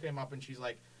girl, she came up and she's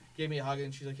like, gave me a hug,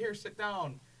 and she's like, "Here, sit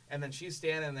down." And then she's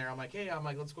standing there. I'm like, "Hey,"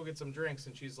 "let's go get some drinks."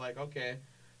 And she's like, "Okay."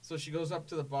 So she goes up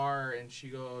to the bar and she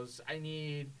goes, "I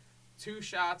need 2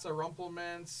 shots of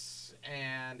Rumpelmints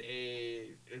and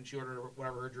she ordered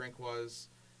whatever her drink was.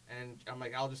 And I'm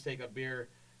like, "I'll just take a beer."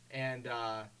 And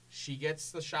she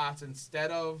gets the shots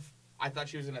instead of, I thought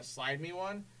she was going to slide me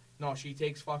one. No, she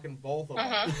takes fucking both of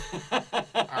them.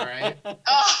 All right? So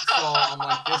I'm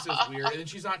like, this is weird. And then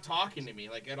she's not talking to me,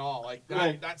 like, at all. Like,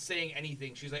 not saying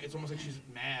anything. She's like, it's almost like she's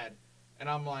mad. And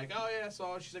I'm like, "Oh, yeah."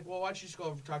 So she's like, "Well, why don't you just go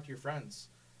over and talk to your friends?"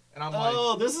 And I'm like,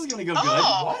 "Oh, this is going to go good."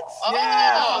 What?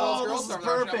 Yeah. Those girls this is over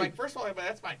there. perfect. I'm like, "First of all,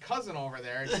 that's my cousin over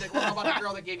there." And she's like, "Well, how about the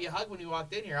girl that gave you a hug when you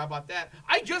walked in here? How about that?"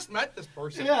 I just met this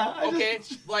person. Yeah.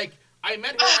 I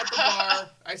met her at the bar.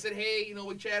 I said, "Hey,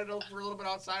 we chatted for a little bit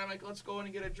outside." I'm like, "Let's go in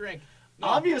and get a drink." No.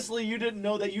 Obviously, you didn't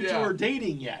know that you two were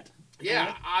dating yet.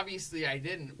 Yeah, obviously I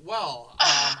didn't. Well,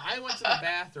 I went to the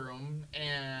bathroom,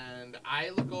 and I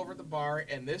look over at the bar,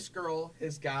 and this girl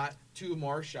has got 2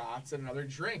 more shots and another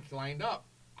drink lined up.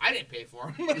 I didn't pay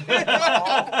for them.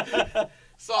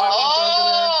 So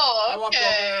I walked over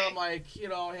there. I'm like,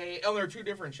 "Hey," and there are 2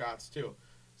 different shots, too.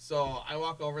 So I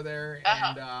walk over there,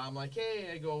 and I'm like, "Hey,"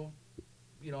 I go,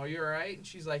 "Are you all right?" And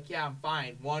she's like, "Yeah, I'm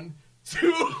fine. 1,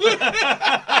 2.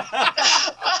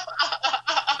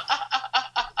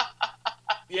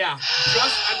 Yeah,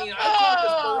 I talked to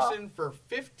this person for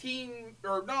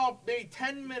maybe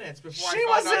 10 minutes before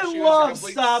I found out she was a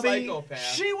complete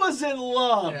psychopath. She was in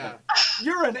love. Yeah.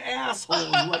 You're an asshole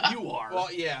is what you are. Well,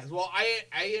 yeah. Well, I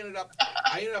ended up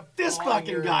this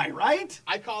fucking guy, right?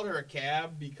 I called her a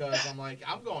cab because I'm like,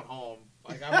 I'm going home.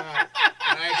 Like, I'm not.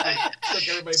 And I actually took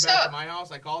everybody back to my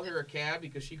house. I called her a cab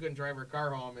because she couldn't drive her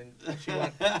car home, and she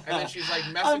went. And then she's like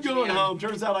messaging me. I'm going home.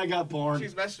 Turns out I got porn.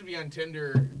 She's messaging me on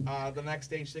Tinder the next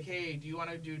day. She's like, "Hey, do you want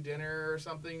to do dinner or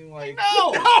something?" Like, no,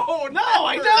 I don't.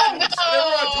 I never want to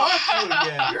talk to you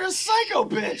again. You're a psycho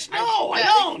bitch. No, I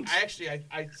don't.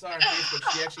 I saw her on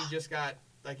Facebook. She actually just got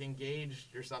like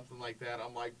engaged or something like that.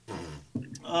 I'm like,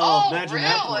 imagine really?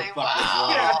 that.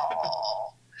 Wow.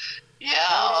 Yeah.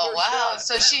 Oh, wow.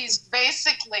 So she's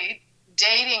basically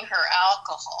dating her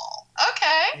alcohol.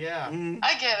 Okay. Yeah.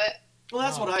 I get it. Well,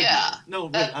 that's what I do. No,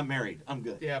 wait, I'm married. I'm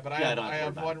good. Yeah, but I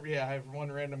have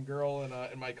one random girl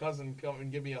and my cousin come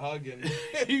and give me a hug and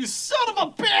you son of a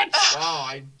bitch! Wow,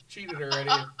 I cheated already.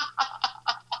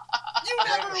 You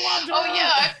never loved her. Oh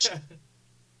yeah.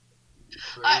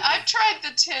 I've tried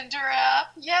the Tinder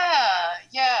app. Yeah.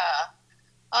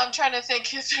 I'm trying to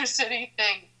think if there's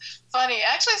anything funny.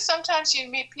 Actually, sometimes you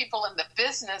meet people in the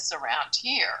business around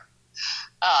here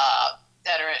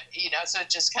that are, so it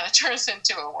just kind of turns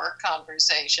into a work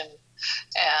conversation.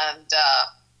 And,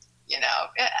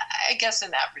 I guess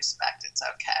in that respect, it's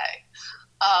okay.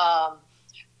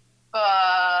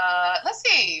 But let's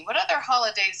see, what other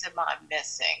holidays am I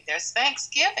missing? There's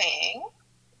Thanksgiving,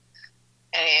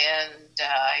 and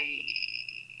I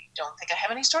don't think I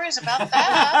have any stories about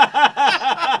that.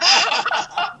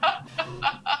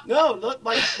 No, look,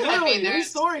 like literally, any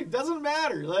story doesn't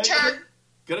matter. Like,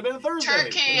 could have been a Thursday.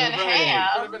 Turkey and ham.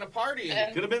 Could have been a party.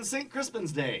 Could have been St.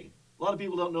 Crispin's Day. A lot of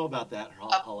people don't know about that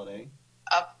holiday.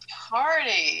 A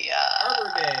party.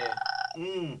 Arbor Day.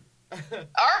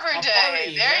 Arbor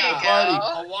Day. There you go. Party.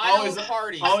 A wild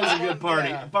party. Always a good party.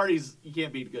 Yeah. Parties, you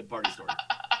can't beat a good party story.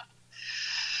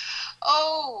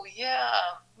 Oh, yeah.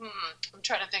 I'm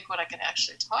trying to think what I can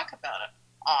actually talk about it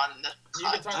on the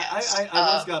podcast.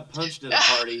 I once got punched at a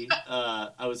party.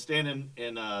 I was standing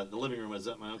in the living room. I was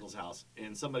at my uncle's house,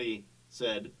 and somebody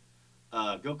said,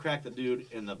 go crack the dude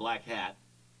in the black hat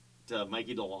to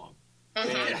Mikey DeLong.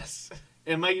 Yes.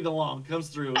 And Mikey DeLong comes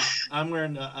through. I'm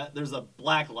wearing, there's a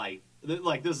black light.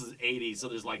 Like, this is 80s, so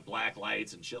there's, like, black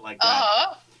lights and shit like that.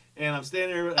 Uh-huh. And I'm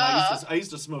standing there. I used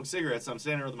to smoke cigarettes. So I'm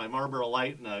standing there with my Marlboro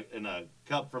Light in a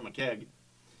cup from a keg.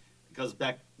 Because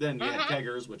back then you had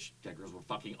keggers, which keggers were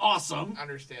fucking awesome.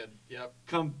 Understand. Yep.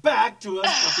 Come back to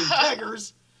us, fucking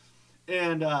keggers.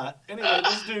 And anyway,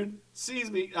 this dude sees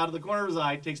me out of the corner of his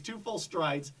eye, takes 2 full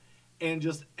strides, and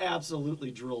just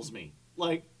absolutely drills me.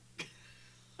 Like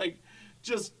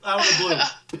just out of the blue.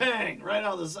 Bang! Right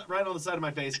on the side of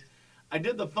my face. I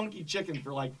did the funky chicken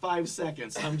for like 5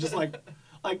 seconds. I'm just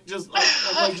I'm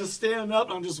just standing up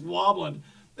and I'm just wobbling.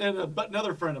 And but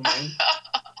another friend of mine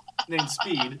named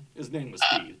Speed, his name was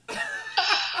Speed.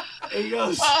 And he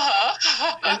goes,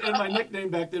 and my nickname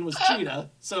back then was Cheetah.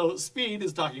 So Speed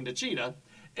is talking to Cheetah,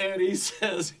 and he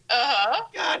says,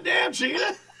 "God damn,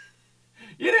 Cheetah,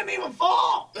 you didn't even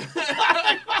fall."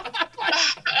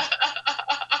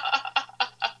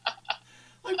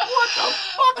 Like, what the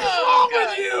fuck is wrong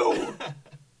with you?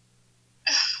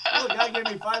 Well, the guy gave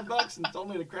me $5 and told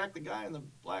me to crack the guy in the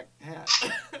black hat.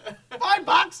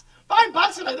 $5?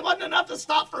 $5, and it wasn't enough to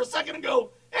stop for a second and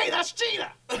go, "Hey, that's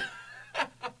Cheetah."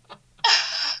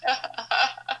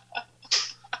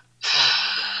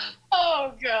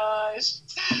 Oh gosh.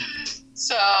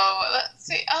 So let's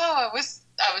see. I was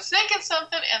thinking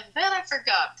something and then I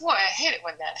forgot. Boy, I hate it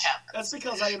when that happens. That's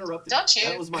because I interrupted. Don't you?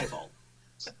 That was my fault.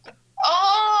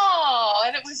 Oh,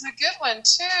 and it was a good one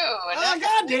too. And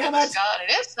God damn it! God,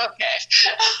 it's okay.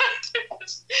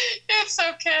 It's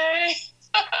okay.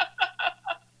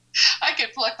 I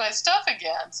could plug my stuff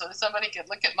again so somebody could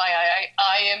look at my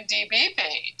IMDb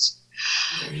page.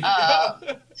 There you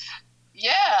go.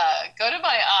 Yeah, go to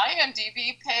my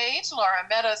IMDb page, Laura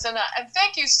Meadows, and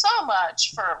thank you so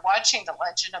much for watching The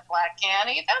Legend of Black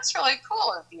Annie. That's really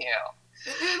cool of you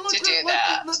to do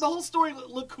that. The whole story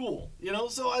looked cool,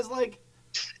 So I was like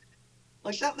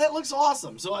that looks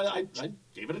awesome. So I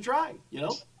gave it a try,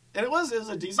 and it was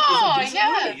a decent movie.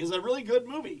 It was a really good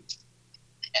movie.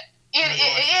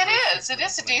 It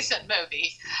is a decent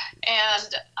movie,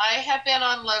 and I have been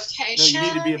on location. No,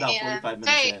 you need to be about 45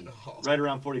 minutes in. Right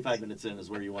around 45 minutes in is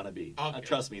where you want to be. Okay.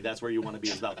 Trust me, that's where you want to be.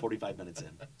 Is about 45 minutes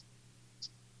in.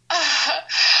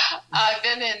 I've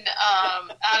been in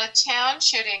out of town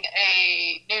shooting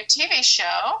a new TV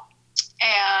show,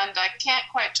 and I can't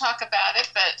quite talk about it,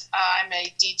 but I'm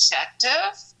a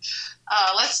detective.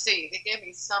 Let's see, they gave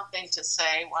me something to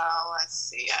say. Well, let's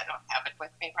see, I don't have it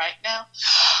with me right now.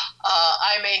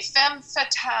 I'm a femme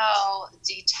fatale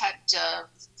detective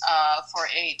for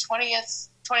a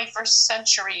 21st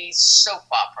century soap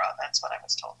opera. That's what I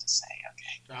was told to say,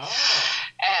 okay. Oh.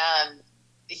 And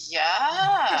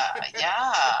yeah.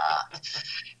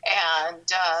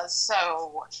 And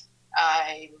so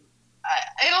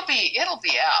it'll be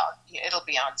out. It'll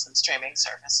be on some streaming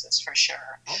services for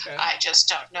sure. Okay. I just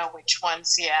don't know which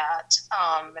ones yet,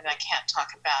 and I can't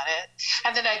talk about it.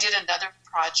 And then I did another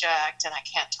project, and I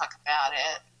can't talk about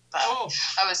it. But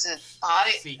I was a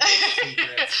body.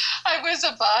 Secret. I was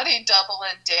a body double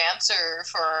and dancer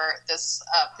for this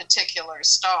particular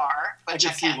star, which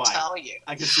I can't tell you.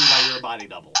 I can see why you're a body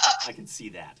double. I can see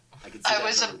that. I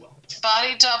was very a well.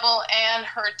 body double and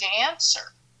her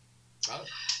dancer. Oh.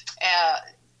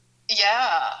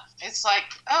 Yeah, it's like,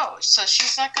 oh, so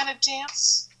she's not going to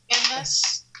dance in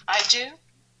this? I do.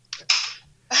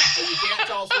 So you can't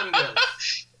tell us what it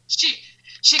is.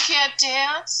 She can't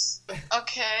dance.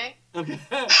 Okay. Okay.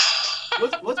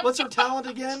 What's her talent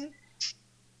again?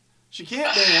 She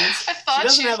can't dance. I thought she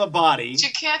doesn't have a body. She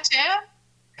can't dance.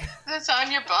 That's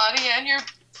on your body and you're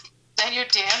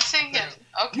dancing and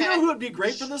okay. You know who would be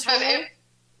great for this role?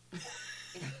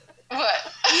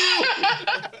 What?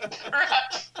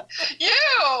 Right.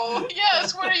 You.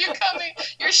 Yes. When are you coming?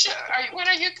 When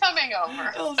are you coming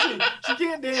over? Oh, she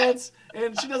can't dance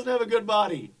and she doesn't have a good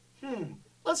body.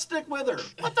 Let's stick with her.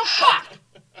 What the fuck?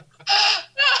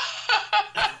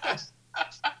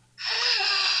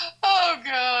 Oh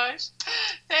gosh!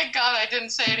 Thank God I didn't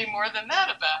say any more than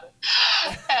that about it.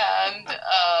 And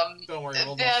don't worry,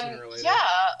 we'll then sooner or later.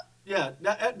 Yeah,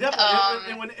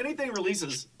 definitely. And when anything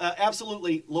releases,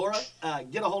 absolutely, Laura,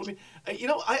 get a hold of me.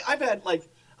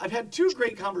 I've had two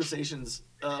great conversations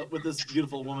with this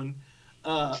beautiful woman,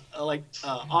 off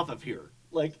of here.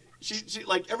 Like she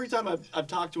like every time I've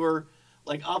talked to her,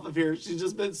 like off of here, she's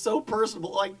just been so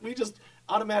personable. Like we just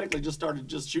automatically just started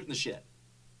just shooting the shit.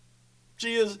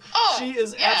 She is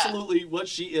absolutely what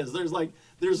she is.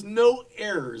 There's no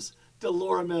errors to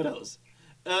Laura Meadows,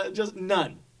 just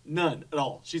none at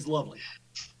all. She's lovely.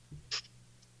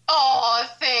 Oh,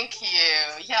 thank you.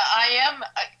 Yeah, I am.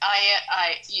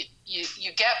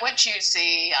 You get what you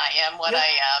see. I am what I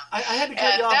am. I had to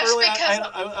cut you off early.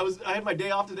 Because I had my day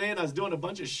off today, and I was doing a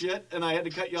bunch of shit, and I had to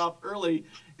cut you off early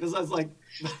because I was like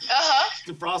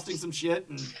defrosting some shit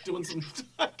and doing some.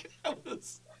 I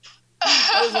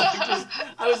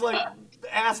was like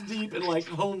ass deep in like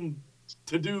honey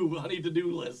to do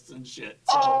lists and shit.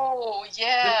 So oh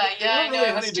yeah, I know. I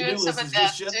Honey was to do doing some lists of is that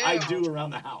just shit too. I do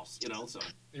around the house, So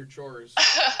Your chores.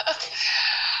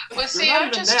 Well, see, not I'm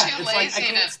even just that. too It's lazy like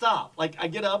I can't stop. Like I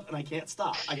get up and I can't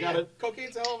stop. I gotta.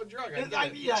 Cocaine's a hell of a drug.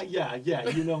 Yeah.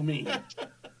 You know me.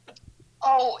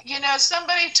 Oh,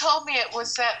 somebody told me it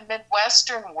was that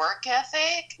Midwestern work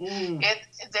ethic.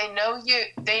 They know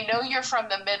you're from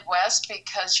the Midwest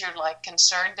because you're like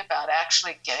concerned about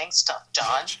actually getting stuff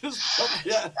done.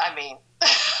 I mean,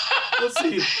 let's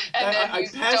see. I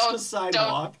passed the sidewalk.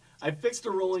 sidewalk. I fixed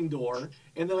a rolling door,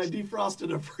 and then I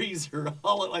defrosted a freezer.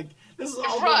 This is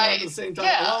all going on at the same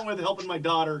time, along with helping my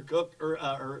daughter cook.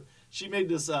 Or she made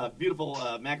this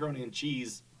beautiful macaroni and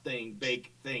cheese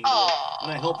bake thing,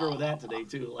 and I helped her with that today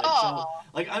too.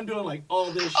 I'm doing like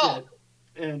all this shit,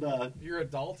 and you're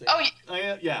adulting. Oh,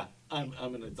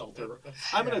 I'm an adulterer.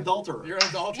 I'm an adulterer. You're an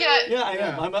adulterer. Yeah, I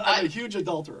am. I'm a huge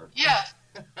adulterer. Yeah.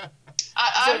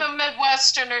 I'm a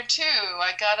Midwesterner too.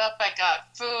 I got up, I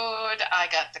got food, I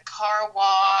got the car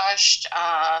washed,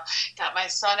 got my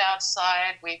son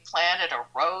outside, we planted a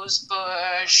rose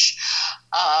bush,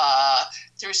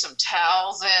 threw some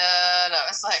towels in. I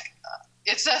was like,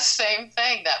 it's that same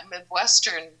thing, that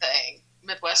Midwestern thing.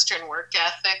 Midwestern work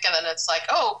ethic, and then it's like,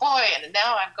 oh boy, and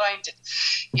now I'm going to,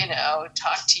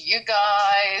 talk to you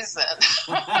guys and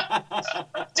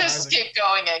just keep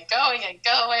going and going and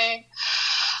going.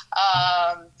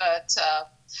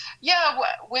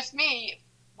 With me,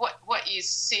 what you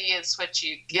see is what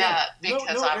you get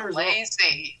because I'm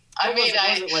lazy. I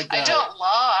don't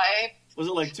lie. Was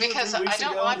it like 2 or 3 weeks ago? Because I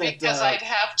don't lie because I'd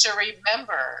have to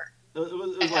remember. It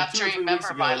was like 2 or 3 weeks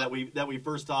ago that we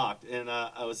first talked, and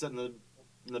I was sitting in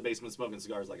the basement smoking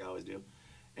cigars like I always do,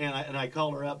 and I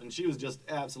called her up, and she was just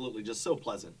absolutely just so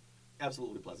pleasant,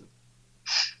 absolutely pleasant.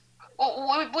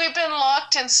 Well, we've been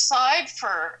locked inside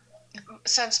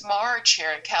since March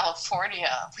here in California.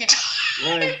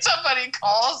 Somebody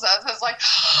calls us. It's like,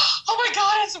 oh my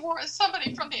God, it's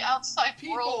somebody from the outside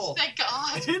world. Thank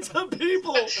God. It's the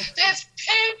people. It's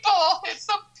people. It's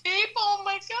the people. Oh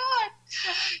my God.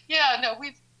 Yeah, no,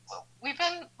 we've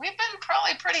been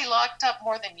probably pretty locked up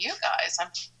more than you guys.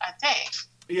 I think.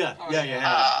 Yeah.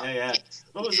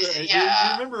 What was it?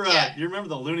 Yeah. You remember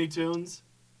the Looney Tunes?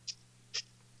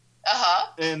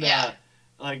 And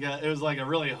it was like a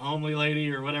really homely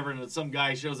lady or whatever, and some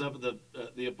guy shows up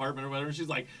at the apartment or whatever, and she's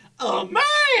like, "Oh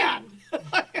man!"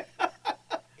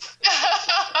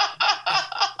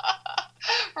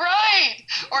 Right.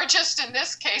 Or just in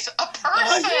this case, a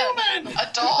person,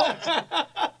 adult,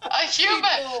 a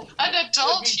human, an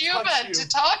adult human to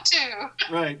talk to.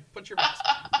 Right. Put your mask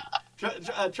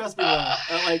on. Trust me,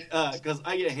 because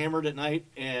I get hammered at night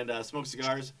and smoke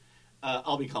cigars.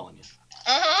 I'll be calling you.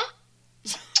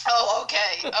 Oh,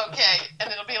 okay.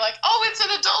 And it'll be like, oh, it's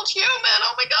an adult human.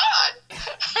 Oh my God.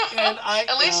 And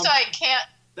at least I can't.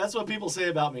 That's what people say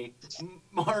about me.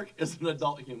 Mark is an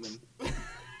adult human.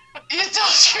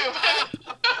 Adult human.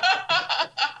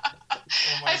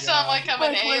 I sound like I'm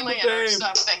an alien or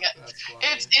something.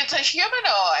 It's a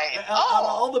humanoid. Out of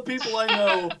all the people I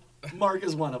know, Mark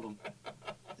is one of them.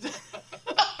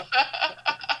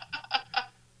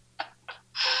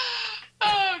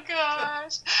 Oh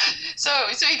gosh. So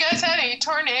you guys had any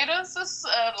tornadoes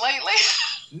lately?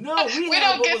 No, we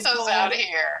don't get those out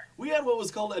here. We had what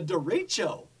was called a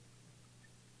derecho.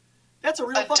 That's a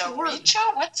real fucking word.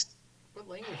 Derecho? What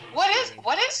language?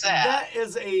 What is that?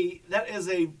 That is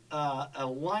a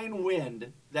line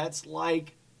wind that's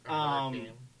like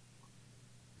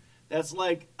that's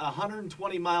like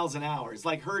 120 miles an hour. It's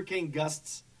like hurricane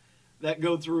gusts that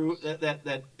go through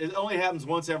that it only happens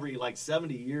once every like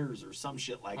 70 years or some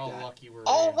shit like that. How lucky were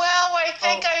Oh you? wow, I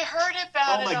think I heard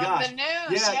about my it on gosh. the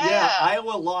news. Yeah.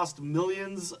 Iowa lost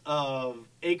millions of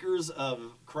acres of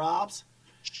crops.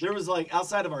 There was like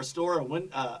outside of our store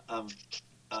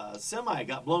a semi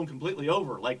got blown completely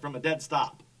over, like from a dead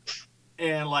stop,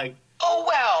 and like. Oh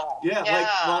wow.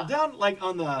 Yeah. Down like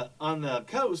on the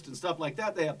coast and stuff like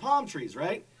that, they have palm trees,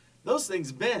 right? Those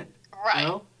things bend. Right. You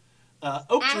know?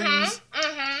 Oak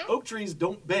trees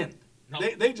don't bend.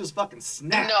 Nope. They just fucking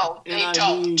snap. No, they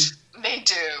don't. They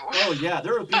do. Oh yeah,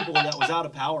 there were people that was out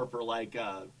of power for like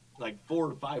 4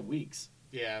 to 5 weeks.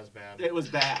 Yeah, it was bad. It was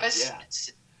bad.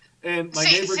 And my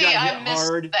neighbor got hit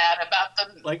hard. That about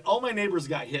them. Like all my neighbors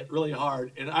got hit really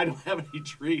hard, and I don't have any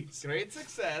trees. Great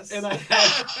success. And I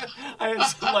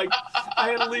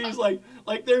had leaves like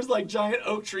there's like giant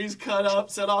oak trees cut up,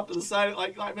 set off to the side,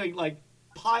 like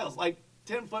piles, like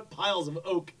 10-foot piles of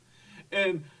oak,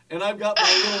 and I've got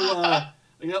my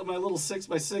little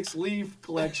 6x6 leaf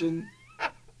collection.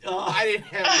 I didn't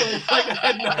have I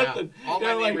had nothing. Yeah. All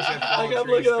my neighbors had fallen I'm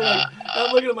trees.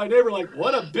 looking at my neighbor like,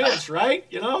 what a bitch, right?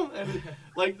 You know? And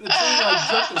like the tree like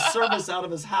jerked the service out of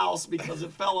his house because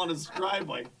it fell on his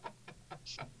driveway.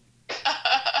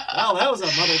 Wow, that was a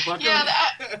motherfucker. Yeah,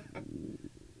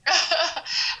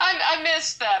 I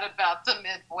missed that about the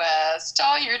Midwest.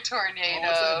 All your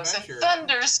tornadoes and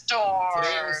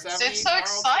thunderstorms. It's so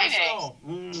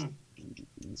exciting.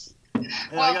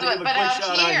 But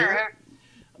out here.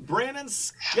 Brandon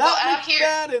Scott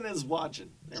McFadden is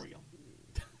watching. There we go.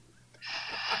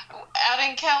 Out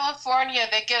in California,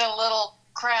 they get a little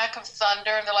crack of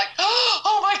thunder, and they're like,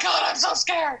 "Oh my God, I'm so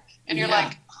scared!" And you're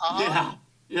like, "Huh?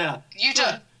 Yeah. You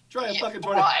just try a fucking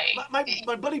tornado." Why?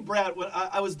 My buddy Brad, when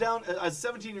I was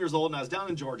 17 years old, and I was down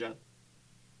in Georgia,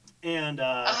 and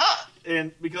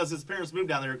and because his parents moved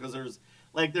down there because there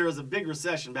was a big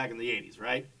recession back in the 80s,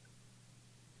 right?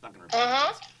 Fucking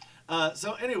Republicans.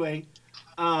 So anyway.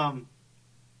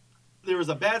 There was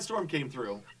a bad storm came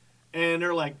through, and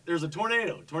they're like, "There's a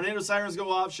tornado. Tornado sirens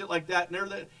go off, shit like that."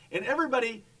 And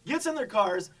everybody gets in their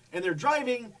cars and they're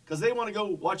driving because they want to go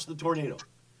watch the tornado.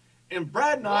 And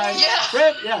Brad and I,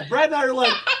 Brad and I are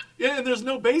like, and there's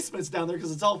no basements down there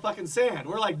because it's all fucking sand.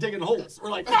 We're like digging holes. We're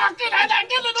like, "Fuck it, I gotta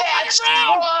get in the fucking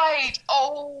ground." Right.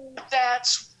 Oh,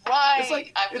 that's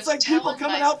right. It's like people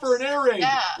coming out for an air raid.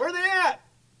 Yeah. Where are they at?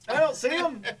 I don't see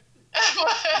them.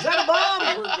 Is that a bomb?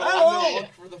 We're going to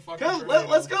look for the fucking Come,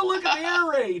 let's go look at the air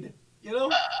raid. You know?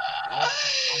 I'm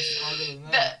smarter than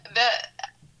that.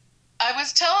 I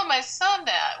was telling my son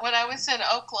that when I was in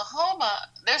Oklahoma,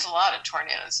 there's a lot of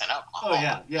tornadoes in Oklahoma.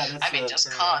 Oh yeah. That's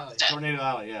just constant. Tornado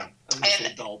Alley, yeah. I was gonna say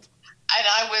adult. And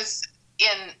I was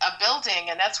in a building,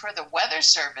 and that's where the weather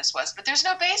service was, but there's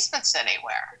no basements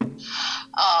anywhere.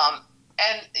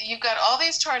 And you've got all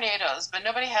these tornadoes, but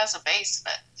nobody has a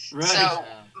basement. Right. So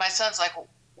my son's like,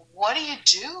 "What do you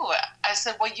do?" I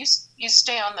said, "Well, you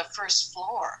stay on the first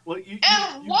floor." Well, you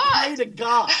what? pray to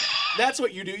God. That's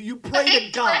what you do. You pray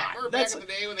to God. Remember back in the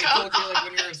day when they told you, like,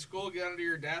 when you're in school, get under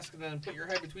your desk and then put your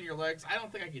head between your legs? I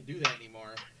don't think I could do that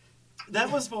anymore.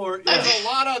 That was for... There's a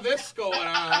lot of this going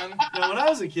on. Now, when I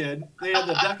was a kid, they had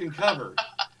the duck and cover,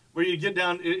 where you get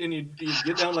down and you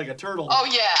get down like a turtle. Oh,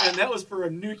 yeah. And that was for a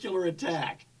nuclear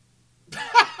attack.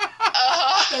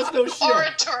 That's no shit. Or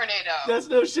a tornado. That's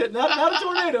no shit. Not a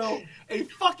tornado. A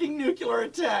fucking nuclear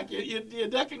attack. You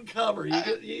duck and cover.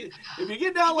 If you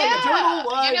get down like a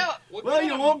turtle, why?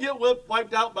 You won't get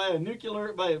wiped out by a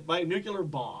nuclear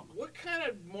bomb. What kind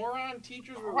of moron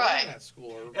teachers were running that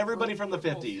school? Everybody from the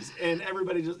 50s, and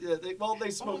everybody just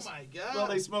they smoked. Oh my God. Well,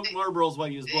 they smoked Marlboros while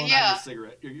you was blowing out your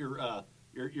cigarette,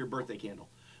 your birthday candle.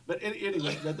 But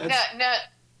anyway,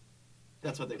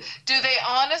 that's what they did. Do they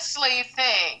honestly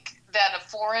think that a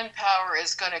foreign power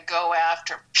is going to go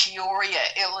after Peoria,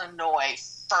 Illinois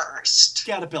first?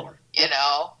 Caterpillar. You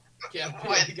know?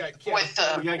 Caterpillar. We got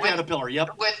Caterpillar,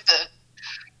 yep. With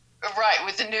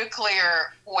the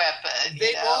nuclear weapon.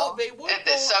 They would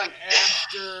go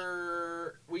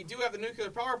after... We do have the nuclear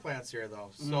power plants here,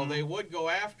 though, so they would go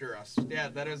after us. Yeah,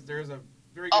 there's a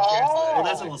very good chance of that. Well,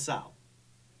 that's in LaSalle.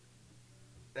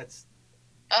 That's...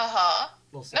 Uh-huh.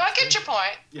 No, I get your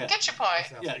point. Yeah. Get your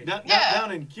point. Yeah,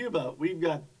 down in Cuba, we've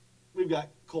got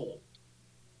coal.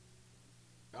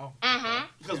 Oh. Mm-hmm.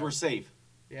 Because we're safe.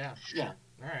 Yeah. Yeah.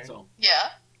 All right. So.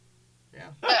 Yeah.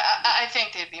 Yeah. But I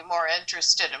think they'd be more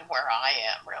interested in where I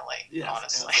am, really. Yes,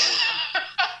 honestly.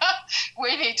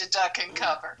 We need to duck and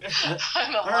cover.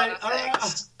 All right.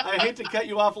 I hate to cut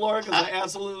you off, Laura, because I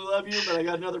absolutely love you, but I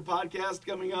got another podcast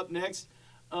coming up next.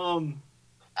 Okay.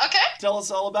 Tell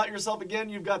us all about yourself again.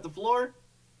 You've got the floor.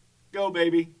 Go,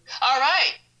 baby. All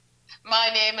right. My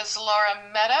name is Laura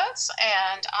Meadows,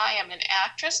 and I am an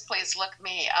actress. Please look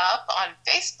me up on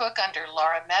Facebook under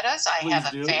Laura Meadows. I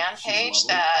have a fan page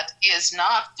that is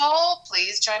not full.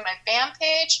 Please join my fan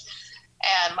page.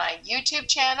 And my YouTube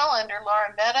channel under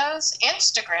Laura Meadows.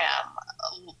 Instagram,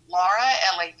 Laura,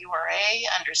 Laura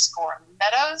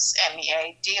 _Meadows,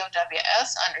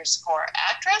 MEADOWS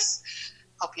 _actress.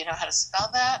 Hope you know how to spell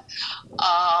that.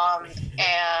 Right?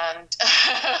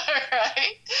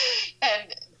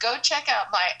 And go check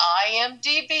out my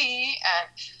IMDb and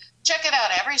check it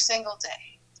out every single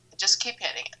day. Just keep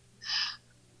hitting it.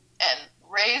 And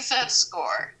raise that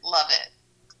score. Love it.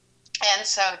 And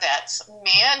so that's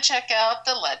me. And check out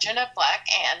The Legend of Black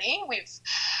Annie. We've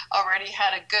already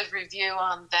had a good review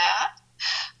on that.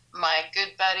 My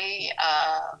good buddy,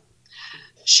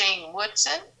 Shane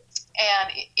Woodson.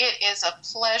 And it is a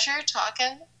pleasure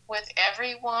talking with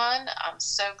everyone. I'm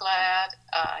so glad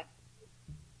I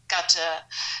got to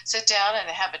sit down and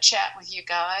have a chat with you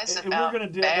guys about we're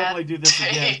going to definitely do this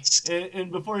again.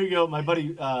 And before you go, my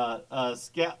buddy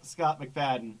Scott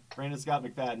McFadden, Brandon Scott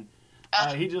McFadden,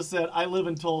 he just said, I live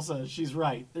in Tulsa. She's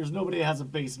right. There's nobody that has a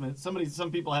basement.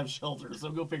 Some people have shelters, so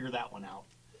go figure that one out.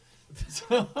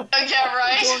 Yeah,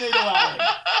 right. Tornado Alley.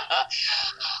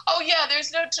 Oh yeah,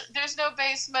 there's no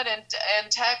basement in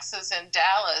Texas and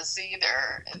Dallas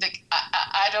either.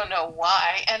 I don't know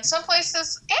why. And some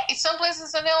places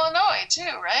in Illinois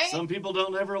too, right? Some people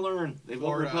don't ever learn. They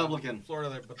vote Republican.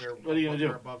 Florida, but they're what are you gonna do?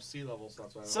 Above sea level, so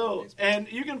that's why. So, and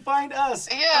you can find us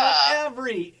on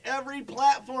every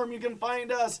platform. You can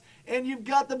find us, and you've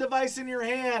got the device in your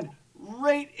hand.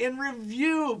 Rate and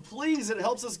review, please. It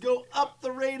helps us go up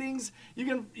the ratings. You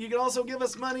can also give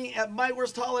us money at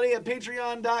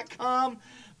myworstholiday@patreon.com.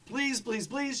 Please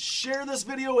share this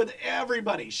video with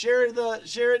everybody. Share it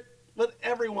with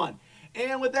everyone.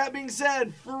 And with that being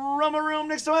said, from a room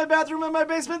next to my bathroom in my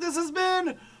basement, this has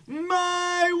been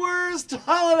My Worst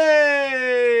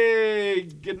Holiday.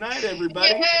 Good night,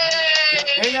 everybody. Yay!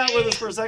 Hang out with us for a second.